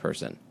arrest that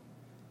person.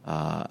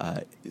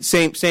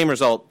 Same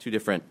result, two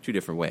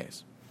different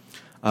ways.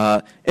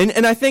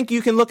 And I think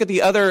you can look at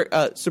the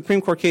other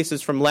Supreme Court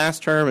cases from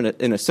last term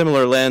in a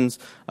similar lens.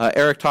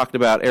 Eric talked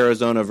about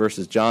Arizona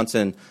versus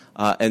Johnson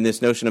and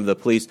this notion of the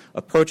police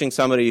approaching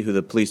somebody who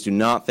the police do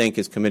not think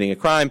is committing a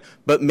crime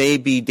but may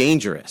be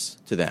dangerous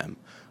to them.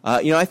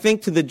 I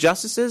think to the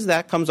justices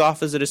that comes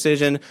off as a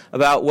decision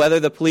about whether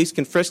the police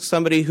can frisk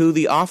somebody who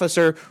the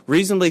officer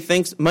reasonably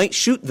thinks might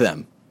shoot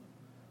them,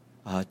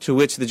 to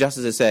which the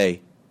justices say,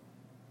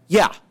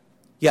 yeah,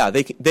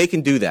 they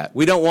can do that.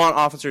 We don't want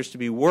officers to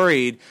be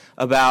worried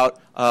about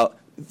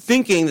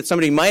thinking that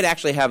somebody might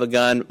actually have a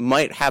gun,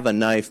 might have a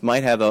knife,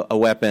 might have a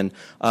weapon,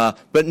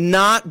 but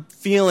not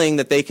feeling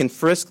that they can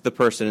frisk the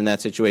person in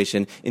that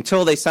situation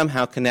until they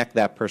somehow connect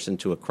that person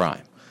to a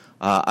crime.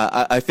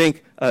 I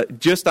think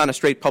just on a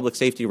straight public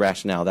safety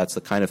rationale, that's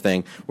the kind of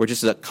thing where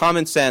just a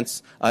common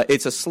sense,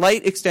 it's a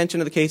slight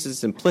extension of the cases,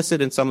 it's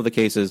implicit in some of the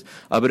cases,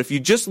 but if you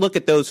just look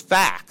at those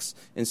facts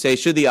and say,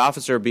 should the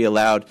officer be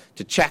allowed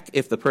to check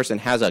if the person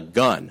has a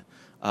gun,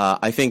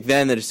 I think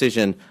then the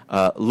decision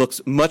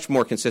looks much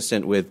more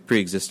consistent with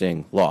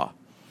pre-existing law.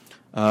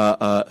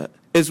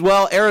 As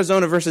well,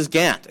 Arizona versus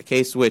Gant, a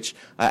case which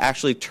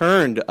actually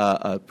turned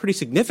pretty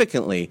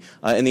significantly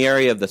in the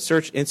area of the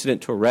search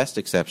incident to arrest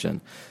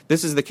exception.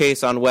 This is the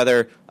case on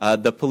whether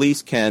the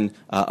police can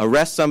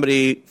arrest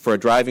somebody for a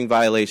driving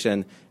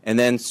violation and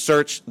then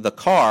search the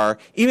car,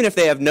 even if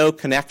they have no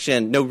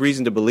connection, no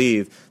reason to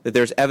believe that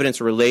there's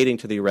evidence relating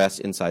to the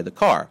arrest inside the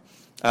car.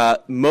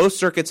 Most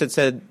circuits had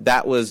said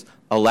that was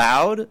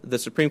allowed. The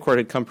Supreme Court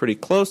had come pretty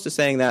close to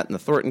saying that in the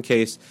Thornton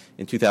case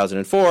in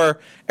 2004.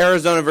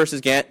 Arizona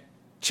versus Gant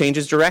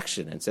changes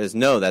direction and says,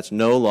 no, that's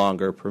no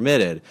longer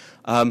permitted.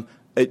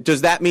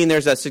 Does that mean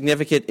there's a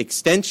significant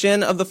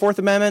extension of the Fourth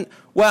Amendment?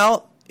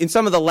 Well, in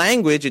some of the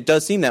language, it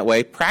does seem that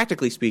way.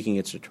 Practically speaking,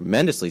 it's a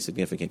tremendously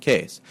significant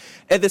case.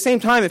 At the same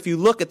time, if you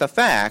look at the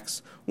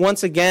facts,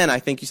 once again, I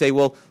think you say,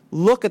 well,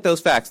 look at those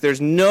facts. There's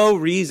no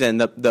reason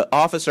that the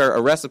officer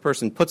arrests the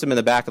person, puts him in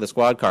the back of the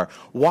squad car.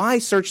 Why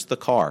search the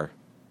car?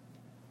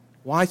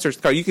 Why search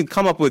the car? You can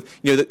come up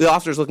with, the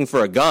officer's looking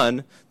for a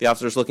gun, the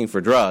officer's looking for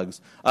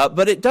drugs,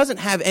 but it doesn't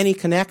have any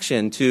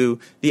connection to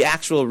the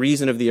actual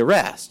reason of the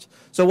arrest.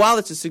 So while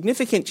it's a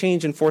significant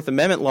change in Fourth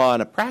Amendment law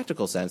in a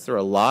practical sense, there are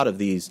a lot of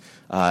these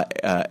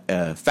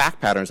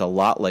fact patterns a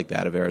lot like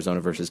that of Arizona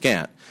versus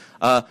Gant.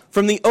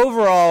 From the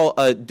overall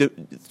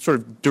sort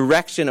of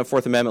direction of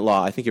Fourth Amendment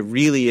law, I think it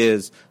really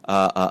is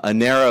a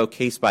narrow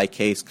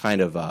case-by-case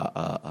kind of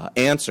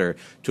answer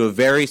to a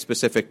very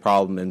specific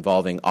problem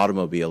involving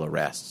automobile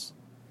arrests.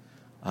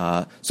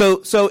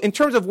 So in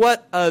terms of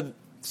what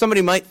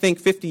somebody might think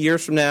 50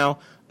 years from now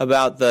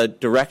about the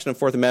direction of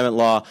Fourth Amendment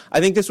law, I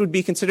think this would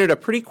be considered a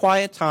pretty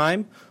quiet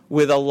time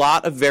with a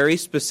lot of very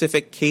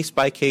specific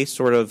case-by-case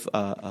sort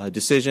of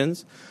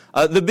decisions.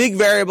 The big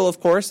variable, of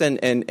course,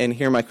 and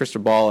here my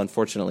crystal ball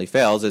unfortunately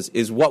fails,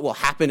 is what will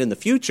happen in the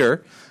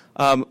future.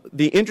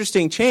 The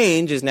interesting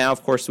change is now,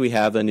 of course, we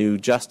have a new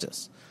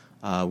justice.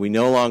 We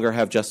no longer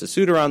have Justice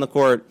Souter on the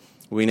court.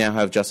 We now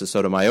have Justice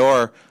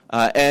Sotomayor.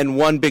 And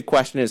one big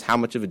question is, how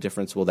much of a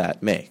difference will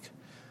that make?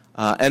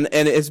 And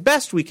as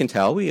best we can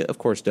tell, we of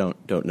course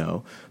don't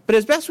know, but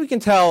as best we can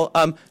tell,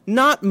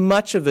 not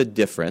much of a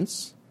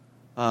difference.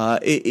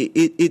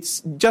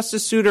 It's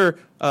Justice Souter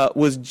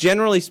was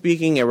generally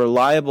speaking a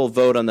reliable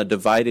vote on the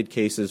divided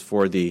cases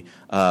for the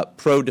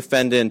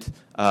pro-defendant,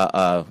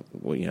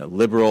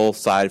 liberal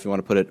side, if you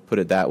want to put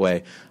it that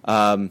way,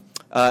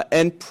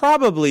 and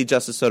probably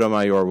Justice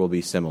Sotomayor will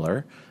be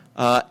similar.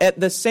 At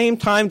the same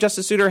time,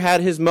 Justice Souter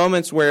had his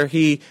moments where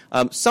he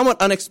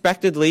somewhat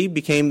unexpectedly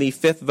became the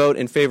fifth vote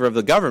in favor of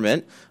the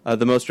government,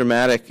 the most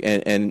dramatic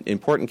and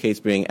important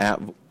case being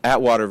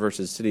Atwater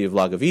versus City of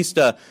Lago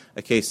Vista,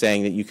 a case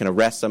saying that you can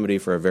arrest somebody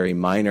for a very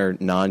minor,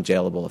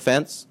 non-jailable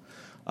offense.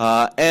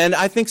 And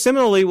I think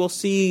similarly we'll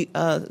see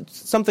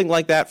something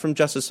like that from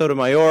Justice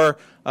Sotomayor,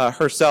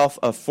 herself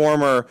a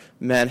former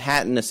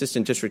Manhattan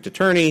assistant district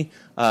attorney,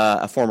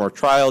 a former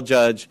trial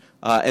judge,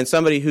 and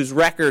somebody whose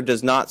record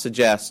does not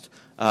suggest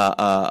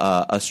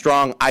a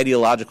strong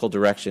ideological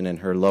direction in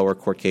her lower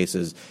court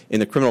cases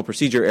in the criminal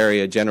procedure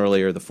area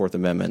generally or the Fourth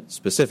Amendment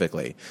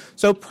specifically.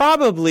 So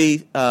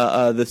probably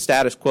the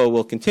status quo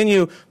will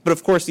continue, but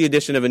of course the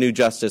addition of a new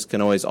justice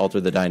can always alter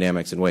the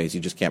dynamics in ways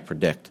you just can't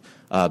predict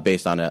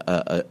based on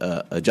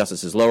a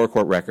justice's lower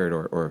court record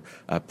or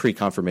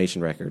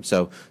pre-confirmation record.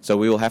 So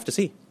we will have to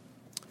see.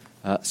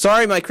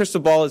 Sorry my crystal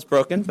ball is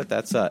broken, but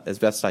that's as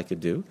best I could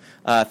do.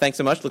 Thanks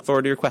so much. Look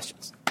forward to your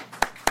questions.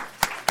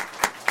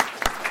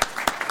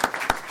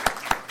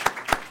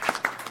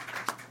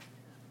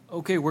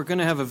 Okay, we're going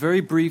to have a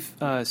very brief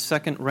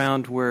second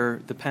round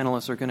where the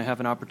panelists are going to have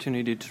an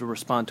opportunity to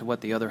respond to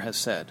what the other has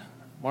said.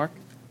 Mark?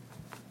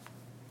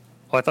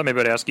 Well, I thought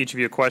maybe I'd ask each of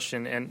you a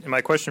question. And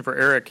my question for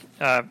Eric,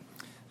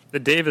 the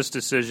Davis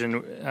decision,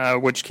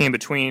 which came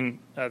between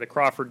the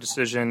Crawford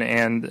decision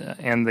and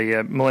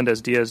the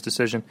Melendez-Diaz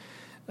decision,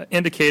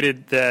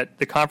 indicated that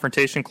the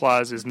Confrontation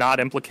Clause is not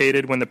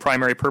implicated when the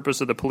primary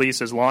purpose of the police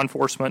is law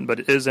enforcement,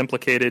 but it is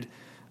implicated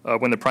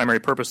when the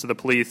primary purpose of the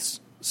police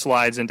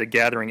slides into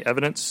gathering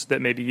evidence that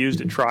may be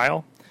used at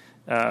trial,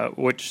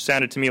 which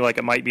sounded to me like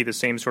it might be the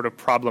same sort of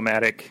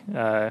problematic,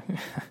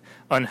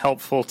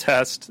 unhelpful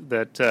test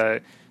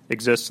that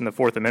exists in the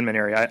Fourth Amendment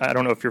area. I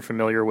don't know if you're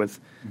familiar with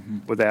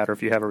that or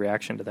if you have a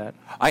reaction to that.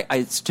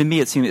 To me,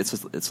 it seems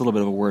it's a little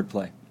bit of a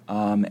wordplay,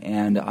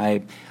 and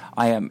I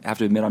have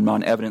to admit I'm not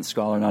an evidence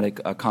scholar, not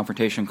a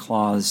Confrontation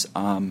Clause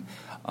an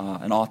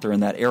author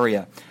in that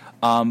area.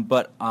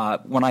 But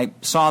when I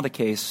saw the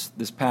case,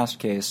 this past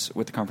case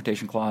with the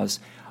Confrontation Clause,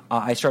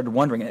 I started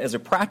wondering, as a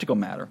practical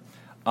matter,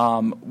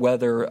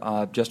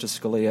 whether Justice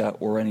Scalia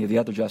or any of the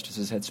other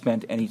justices had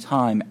spent any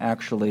time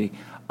actually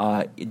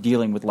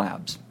dealing with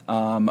labs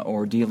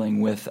or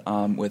dealing with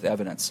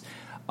evidence.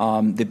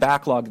 The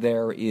backlog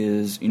there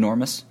is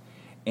enormous,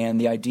 and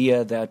the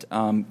idea that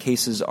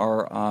cases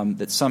are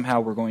that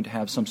somehow we're going to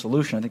have some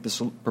solution. I think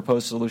the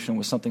proposed solution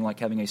was something like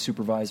having a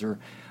supervisor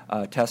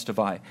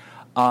testify.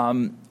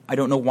 I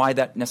don't know why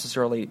that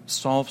necessarily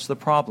solves the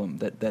problem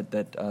that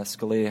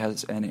Scalia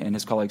has and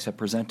his colleagues have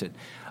presented.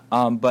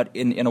 But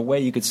in a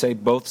way, you could say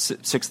both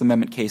Sixth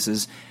Amendment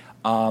cases,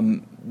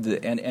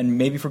 and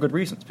maybe for good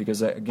reasons,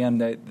 because, again,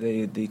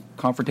 the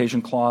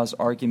Confrontation Clause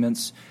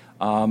arguments,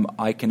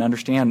 I can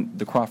understand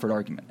the Crawford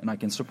argument, and I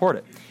can support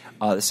it.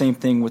 The same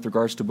thing with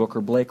regards to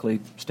Booker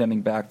Blakely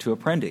stemming back to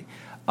Apprendi.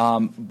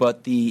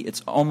 But it's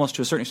almost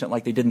to a certain extent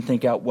like they didn't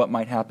think out what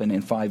might happen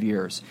in 5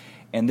 years.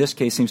 And this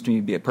case seems to me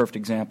to be a perfect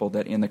example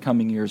that in the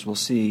coming years we'll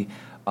see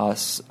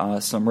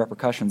some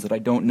repercussions that I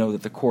don't know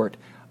that the court,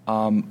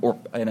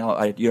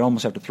 you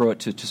almost have to throw it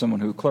to someone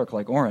who clerk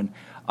like Oren,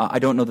 I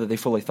don't know that they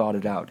fully thought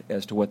it out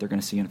as to what they're going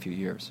to see in a few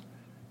years.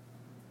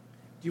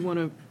 Do you want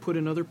to put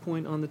another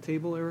point on the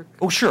table, Eric?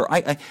 Oh, sure.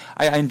 I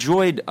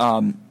enjoyed,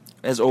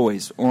 as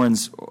always, Oren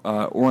is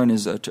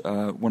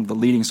one of the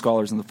leading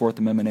scholars in the Fourth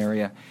Amendment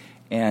area,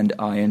 and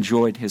I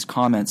enjoyed his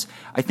comments.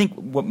 I think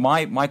what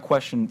my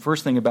question,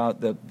 first thing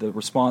about the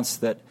response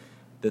that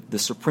the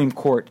Supreme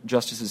Court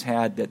justices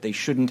had, that they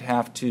shouldn't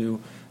have to,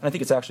 and I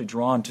think it's actually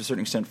drawn to a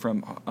certain extent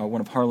from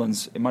one of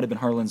Harlan's, it might have been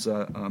Harlan's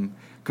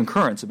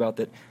concurrence about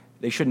that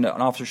an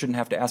officer shouldn't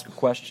have to ask a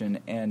question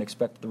and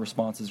expect the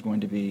response is going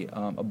to be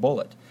a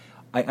bullet.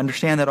 I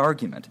understand that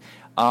argument,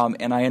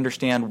 and I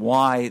understand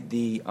why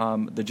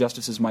the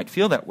justices might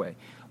feel that way.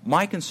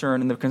 My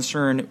concern, and the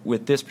concern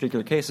with this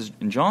particular case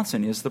in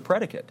Johnson, is the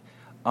predicate.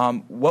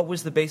 What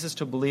was the basis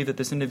to believe that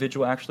this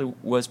individual actually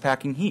was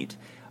packing heat?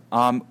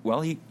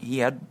 Well,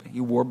 he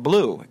wore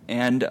blue,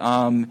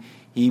 and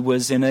he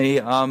was in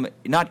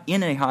not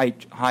in a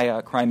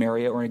high crime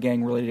area or in a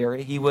gang related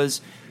area. He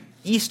was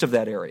east of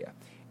that area,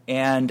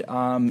 and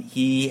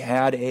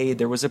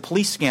there was a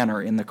police scanner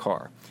in the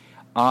car.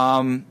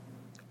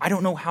 I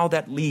don't know how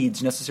that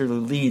necessarily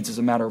leads as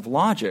a matter of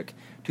logic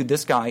to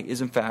this guy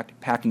is in fact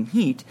packing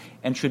heat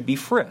and should be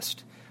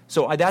frisked.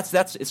 So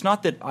it's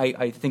not that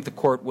I think the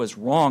court was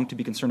wrong to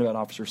be concerned about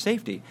officer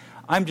safety.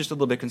 I'm just a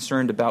little bit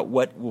concerned about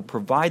what will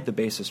provide the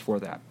basis for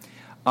that.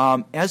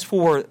 As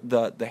for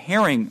the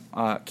Herring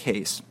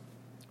case,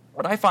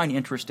 what I find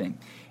interesting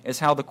is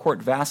how the court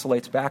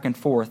vacillates back and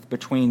forth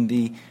between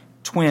the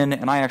twin,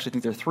 and I actually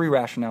think there are three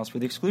rationales for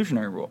the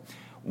exclusionary rule.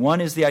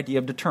 One is the idea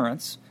of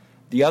deterrence.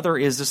 The other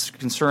is this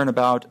concern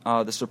about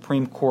the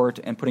Supreme Court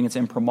and putting its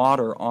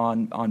imprimatur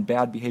on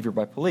bad behavior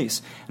by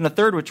police. And the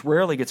third, which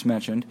rarely gets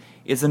mentioned,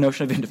 is the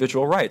notion of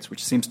individual rights,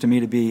 which seems to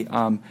me to be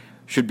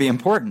should be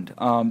important,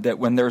 that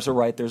when there's a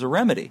right, there's a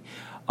remedy.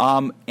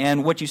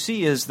 And what you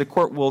see is the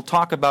court will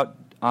talk about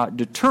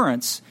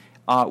deterrence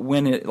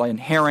in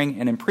Herring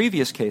and in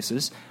previous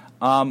cases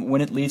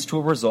when it leads to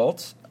a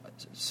result,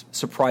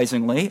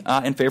 surprisingly,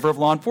 in favor of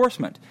law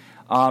enforcement.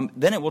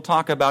 Then it will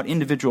talk about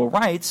individual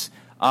rights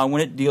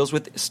when it deals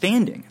with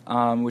standing,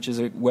 which is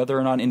whether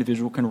or not an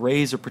individual can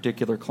raise a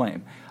particular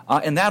claim.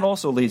 And that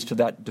also leads to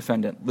that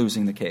defendant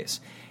losing the case.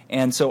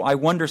 And so I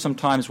wonder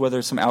sometimes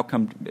whether some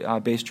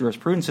outcome-based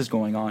jurisprudence is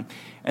going on.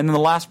 And then the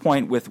last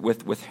point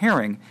with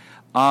Herring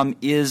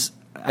is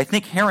I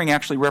think Herring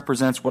actually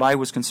represents what I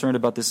was concerned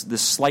about,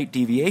 this slight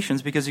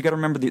deviations, because you've got to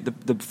remember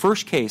the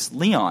first case,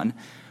 Leon,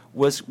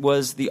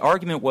 was the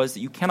argument was that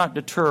you cannot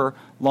deter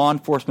law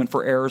enforcement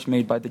for errors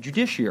made by the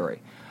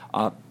judiciary.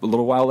 A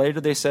little while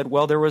later, they said,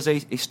 well, there was a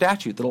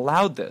statute that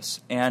allowed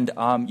this, and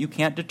you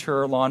can't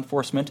deter law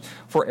enforcement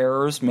for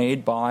errors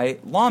made by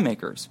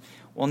lawmakers.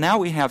 Well, now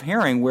we have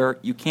Herring where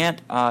you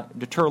can't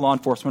deter law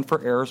enforcement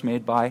for errors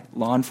made by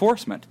law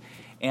enforcement.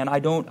 And I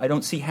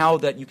don't see how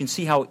that you can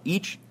see how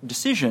each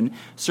decision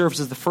serves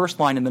as the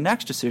first line in the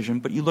next decision,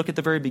 but you look at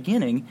the very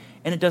beginning,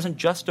 and it doesn't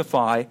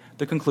justify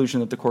the conclusion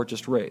that the court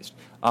just raised,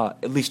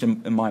 at least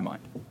in my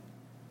mind.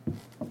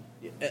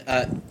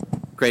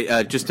 Great.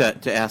 Just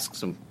to ask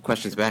some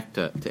questions back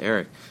to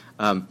Eric.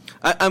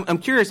 I'm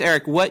curious,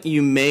 Eric, what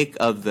you make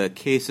of the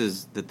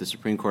cases that the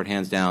Supreme Court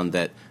hands down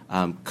that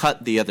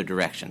cut the other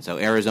direction. So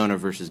Arizona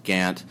versus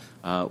Gantt,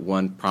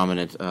 one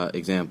prominent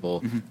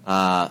example.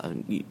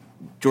 Mm-hmm.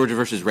 Georgia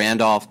versus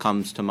Randolph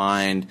comes to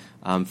mind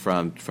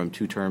from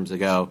 2 terms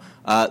ago.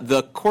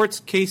 The court's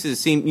cases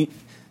seem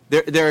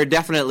there are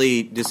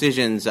definitely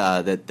decisions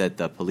that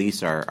the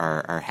police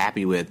are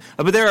happy with,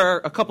 but there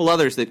are a couple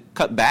others that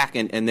cut back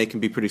and they can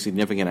be pretty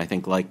significant. I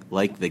think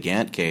like the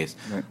Gantt case.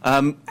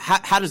 Right.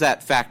 How does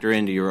that factor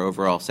into your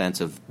overall sense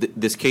of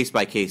this case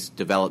by case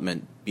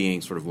development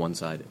being sort of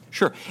one-sided?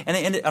 Sure,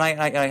 and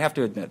I have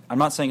to admit, I'm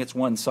not saying it's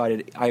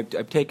one-sided.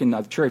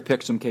 I've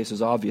cherry-picked some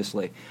cases,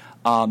 obviously,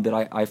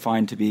 that I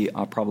find to be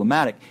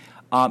problematic.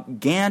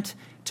 Gantt,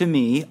 to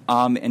me,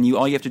 and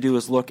all you have to do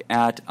is look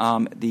at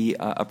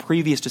a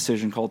previous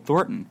decision called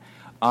Thornton,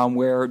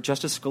 where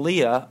Justice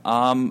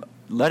Scalia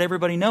let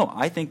everybody know,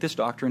 I think this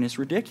doctrine is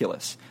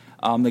ridiculous.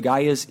 The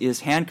guy is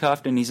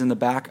handcuffed and he's in the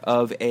back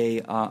of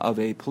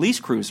a police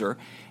cruiser,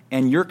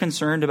 and you're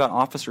concerned about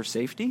officer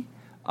safety.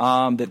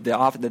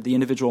 That the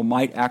individual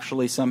might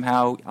actually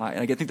somehow, and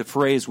I think the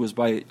phrase was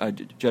by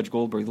Judge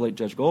Goldberg, the late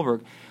Judge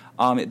Goldberg,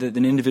 that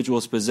an individual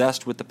is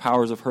possessed with the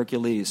powers of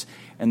Hercules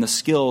and the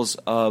skills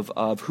of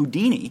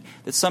Houdini,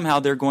 that somehow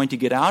they're going to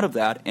get out of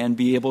that and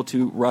be able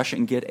to rush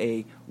and get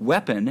a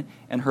weapon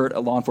and hurt a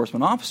law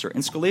enforcement officer.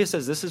 And Scalia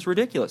says this is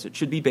ridiculous. It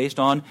should be based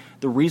on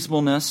the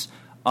reasonableness.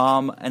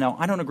 And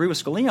I don't agree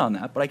with Scalia on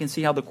that, but I can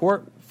see how the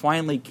court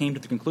finally came to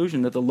the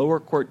conclusion that the lower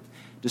court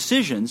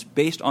decisions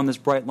based on this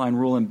bright line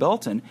rule in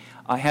Belton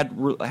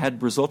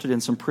had resulted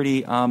in some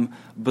pretty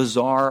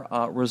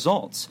bizarre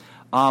results.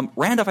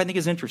 Randolph, I think,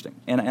 is interesting,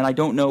 and I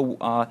don't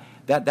know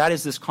that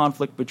is this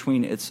conflict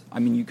between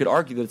you could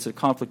argue that it's a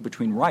conflict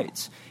between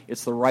rights.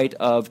 It's the right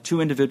of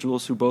 2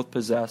 individuals who both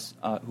possess,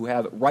 who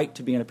have right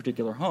to be in a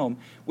particular home.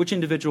 Which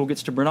individual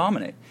gets to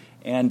predominate?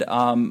 And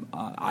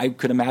I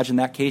could imagine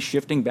that case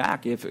shifting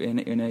back if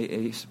in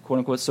a quote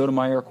unquote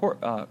Sotomayor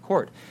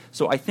court.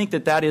 So I think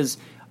that is.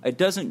 It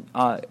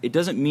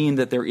doesn't mean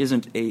that there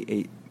isn't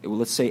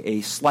let's say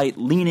a slight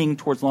leaning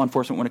towards law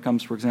enforcement when it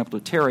comes, for example,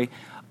 to Terry.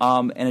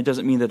 And it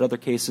doesn't mean that other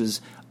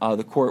cases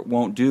the court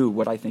won't do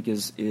what I think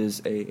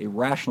is a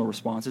rational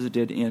response, as it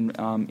did in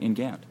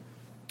Gantt.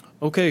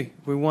 Okay,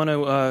 we want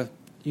to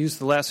use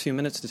the last few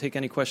minutes to take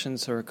any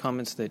questions or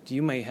comments that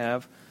you may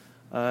have.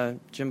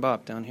 Jim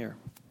Bopp down here.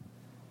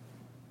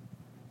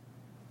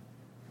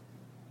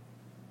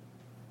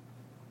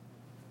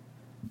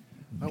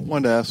 I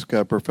wanted to ask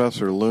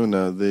Professor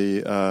Luna,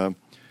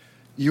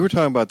 you were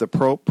talking about the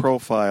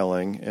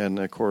profiling, and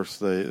of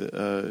course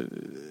and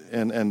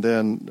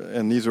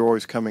these are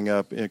always coming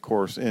up, of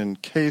course, in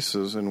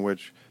cases in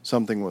which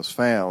something was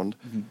found.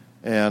 Mm-hmm.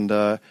 And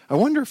I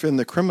wonder if in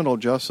the criminal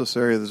justice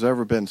area there's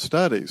ever been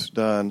studies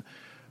done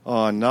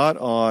on not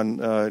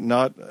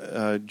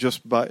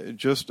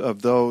just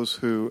of those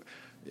who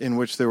in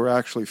which they were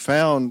actually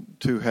found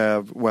to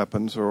have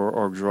weapons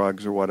or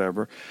drugs or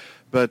whatever.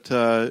 But,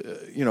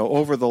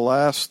 over the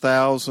last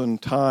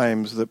 1,000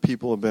 times that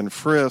people have been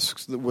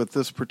frisked with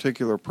this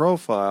particular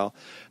profile,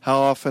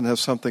 how often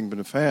has something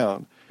been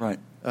found? Right.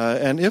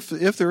 And if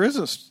there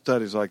isn't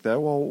studies like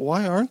that, well,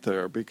 why aren't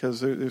there?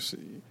 Because it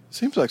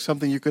seems like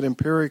something you could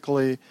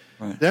empirically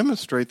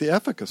demonstrate the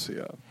efficacy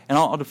of. And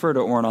I'll defer to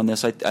Oren on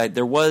this.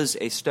 There was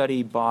a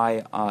study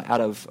by,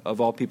 out of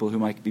all people who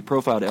might be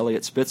profiled,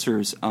 Elliot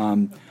Spitzer's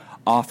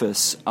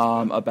office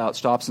about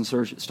stops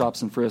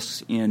and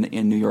frisks in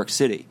New York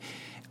City.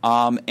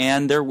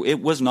 And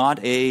it was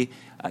not there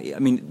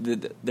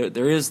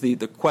is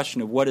the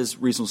question of what does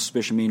reasonable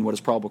suspicion mean, what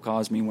does probable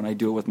cause mean. When I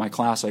do it with my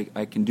class,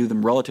 I can do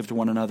them relative to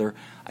one another.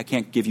 I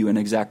can't give you an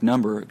exact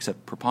number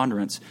except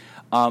preponderance.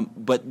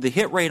 But the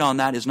hit rate on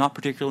that is not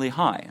particularly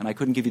high, and I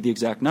couldn't give you the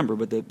exact number,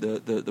 but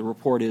the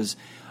report is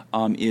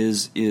on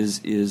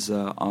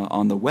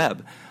the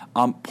web.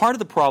 Part of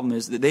the problem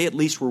is that they at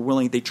least were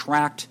willing. They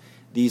tracked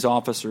these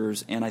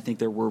officers, and I think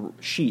there were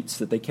sheets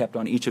that they kept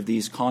on each of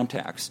these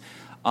contacts.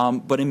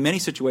 But in many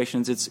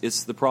situations,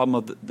 it's the problem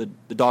of the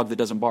dog that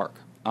doesn't bark.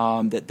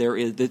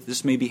 that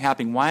this may be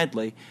happening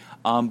widely,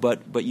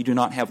 but you do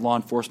not have law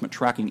enforcement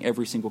tracking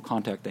every single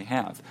contact they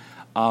have.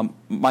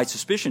 My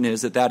suspicion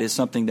is that is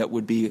something that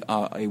would be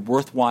a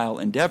worthwhile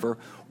endeavor.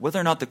 Whether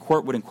or not the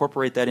court would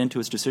incorporate that into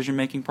its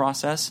decision-making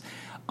process,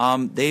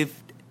 they've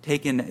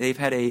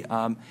had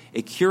a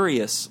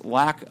curious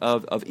lack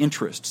of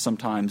interest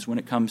sometimes when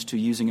it comes to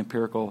using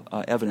empirical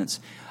evidence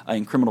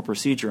in criminal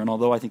procedure. And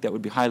although I think that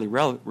would be highly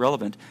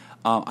relevant,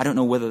 I don't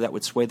know whether that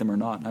would sway them or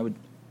not. And I would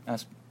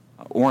ask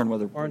Orrin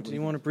whether. Orrin, do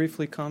you want to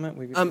briefly comment?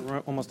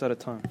 We're almost out of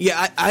time.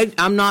 Yeah,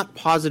 I'm not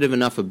positive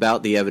enough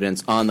about the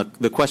evidence on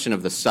the question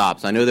of the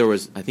stops. I know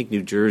I think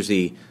New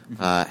Jersey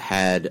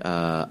had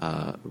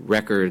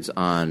records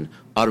on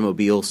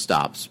automobile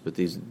stops, but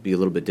these would be a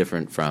little bit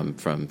different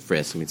from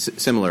frisk. I mean,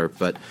 similar,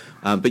 but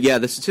yeah,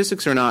 the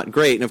statistics are not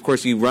great. And of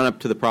course, you run up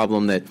to the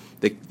problem that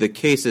the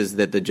cases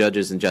that the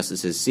judges and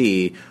justices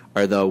see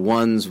are the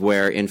ones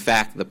where, in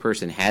fact, the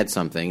person had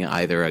something,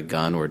 either a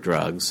gun or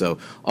drugs. So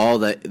all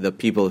the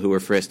people who were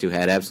frisked who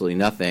had absolutely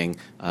nothing,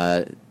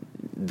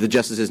 the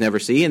justices never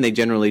see, and they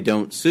generally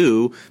don't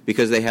sue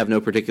because they have no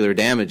particular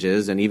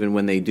damages. And even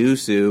when they do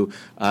sue,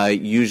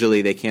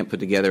 usually they can't put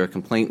together a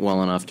complaint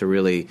well enough to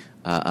really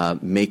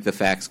make the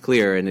facts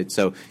clear. And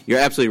so you're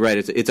absolutely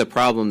right. It's a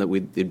problem that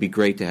it'd be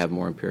great to have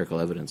more empirical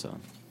evidence on.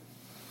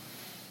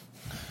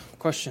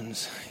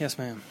 Questions? Yes,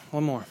 ma'am.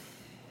 One more.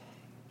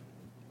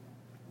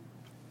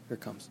 Here it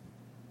comes.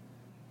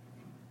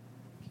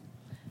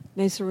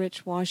 Nasa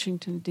Rich,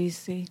 Washington,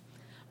 D.C.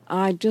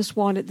 This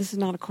is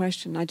not a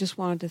question, I just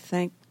wanted to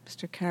thank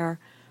Mr. Carr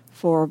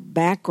for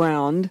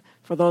background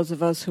for those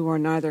of us who are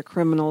neither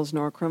criminals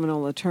nor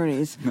criminal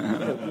attorneys.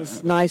 It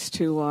was nice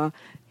to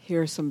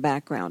hear some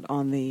background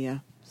on the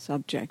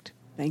subject.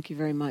 Thank you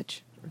very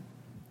much.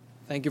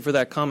 Thank you for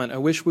that comment. I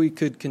wish we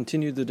could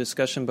continue the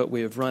discussion, but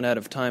we have run out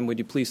of time. Would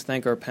you please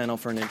thank our panel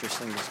for an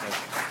interesting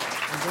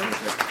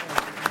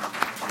discussion?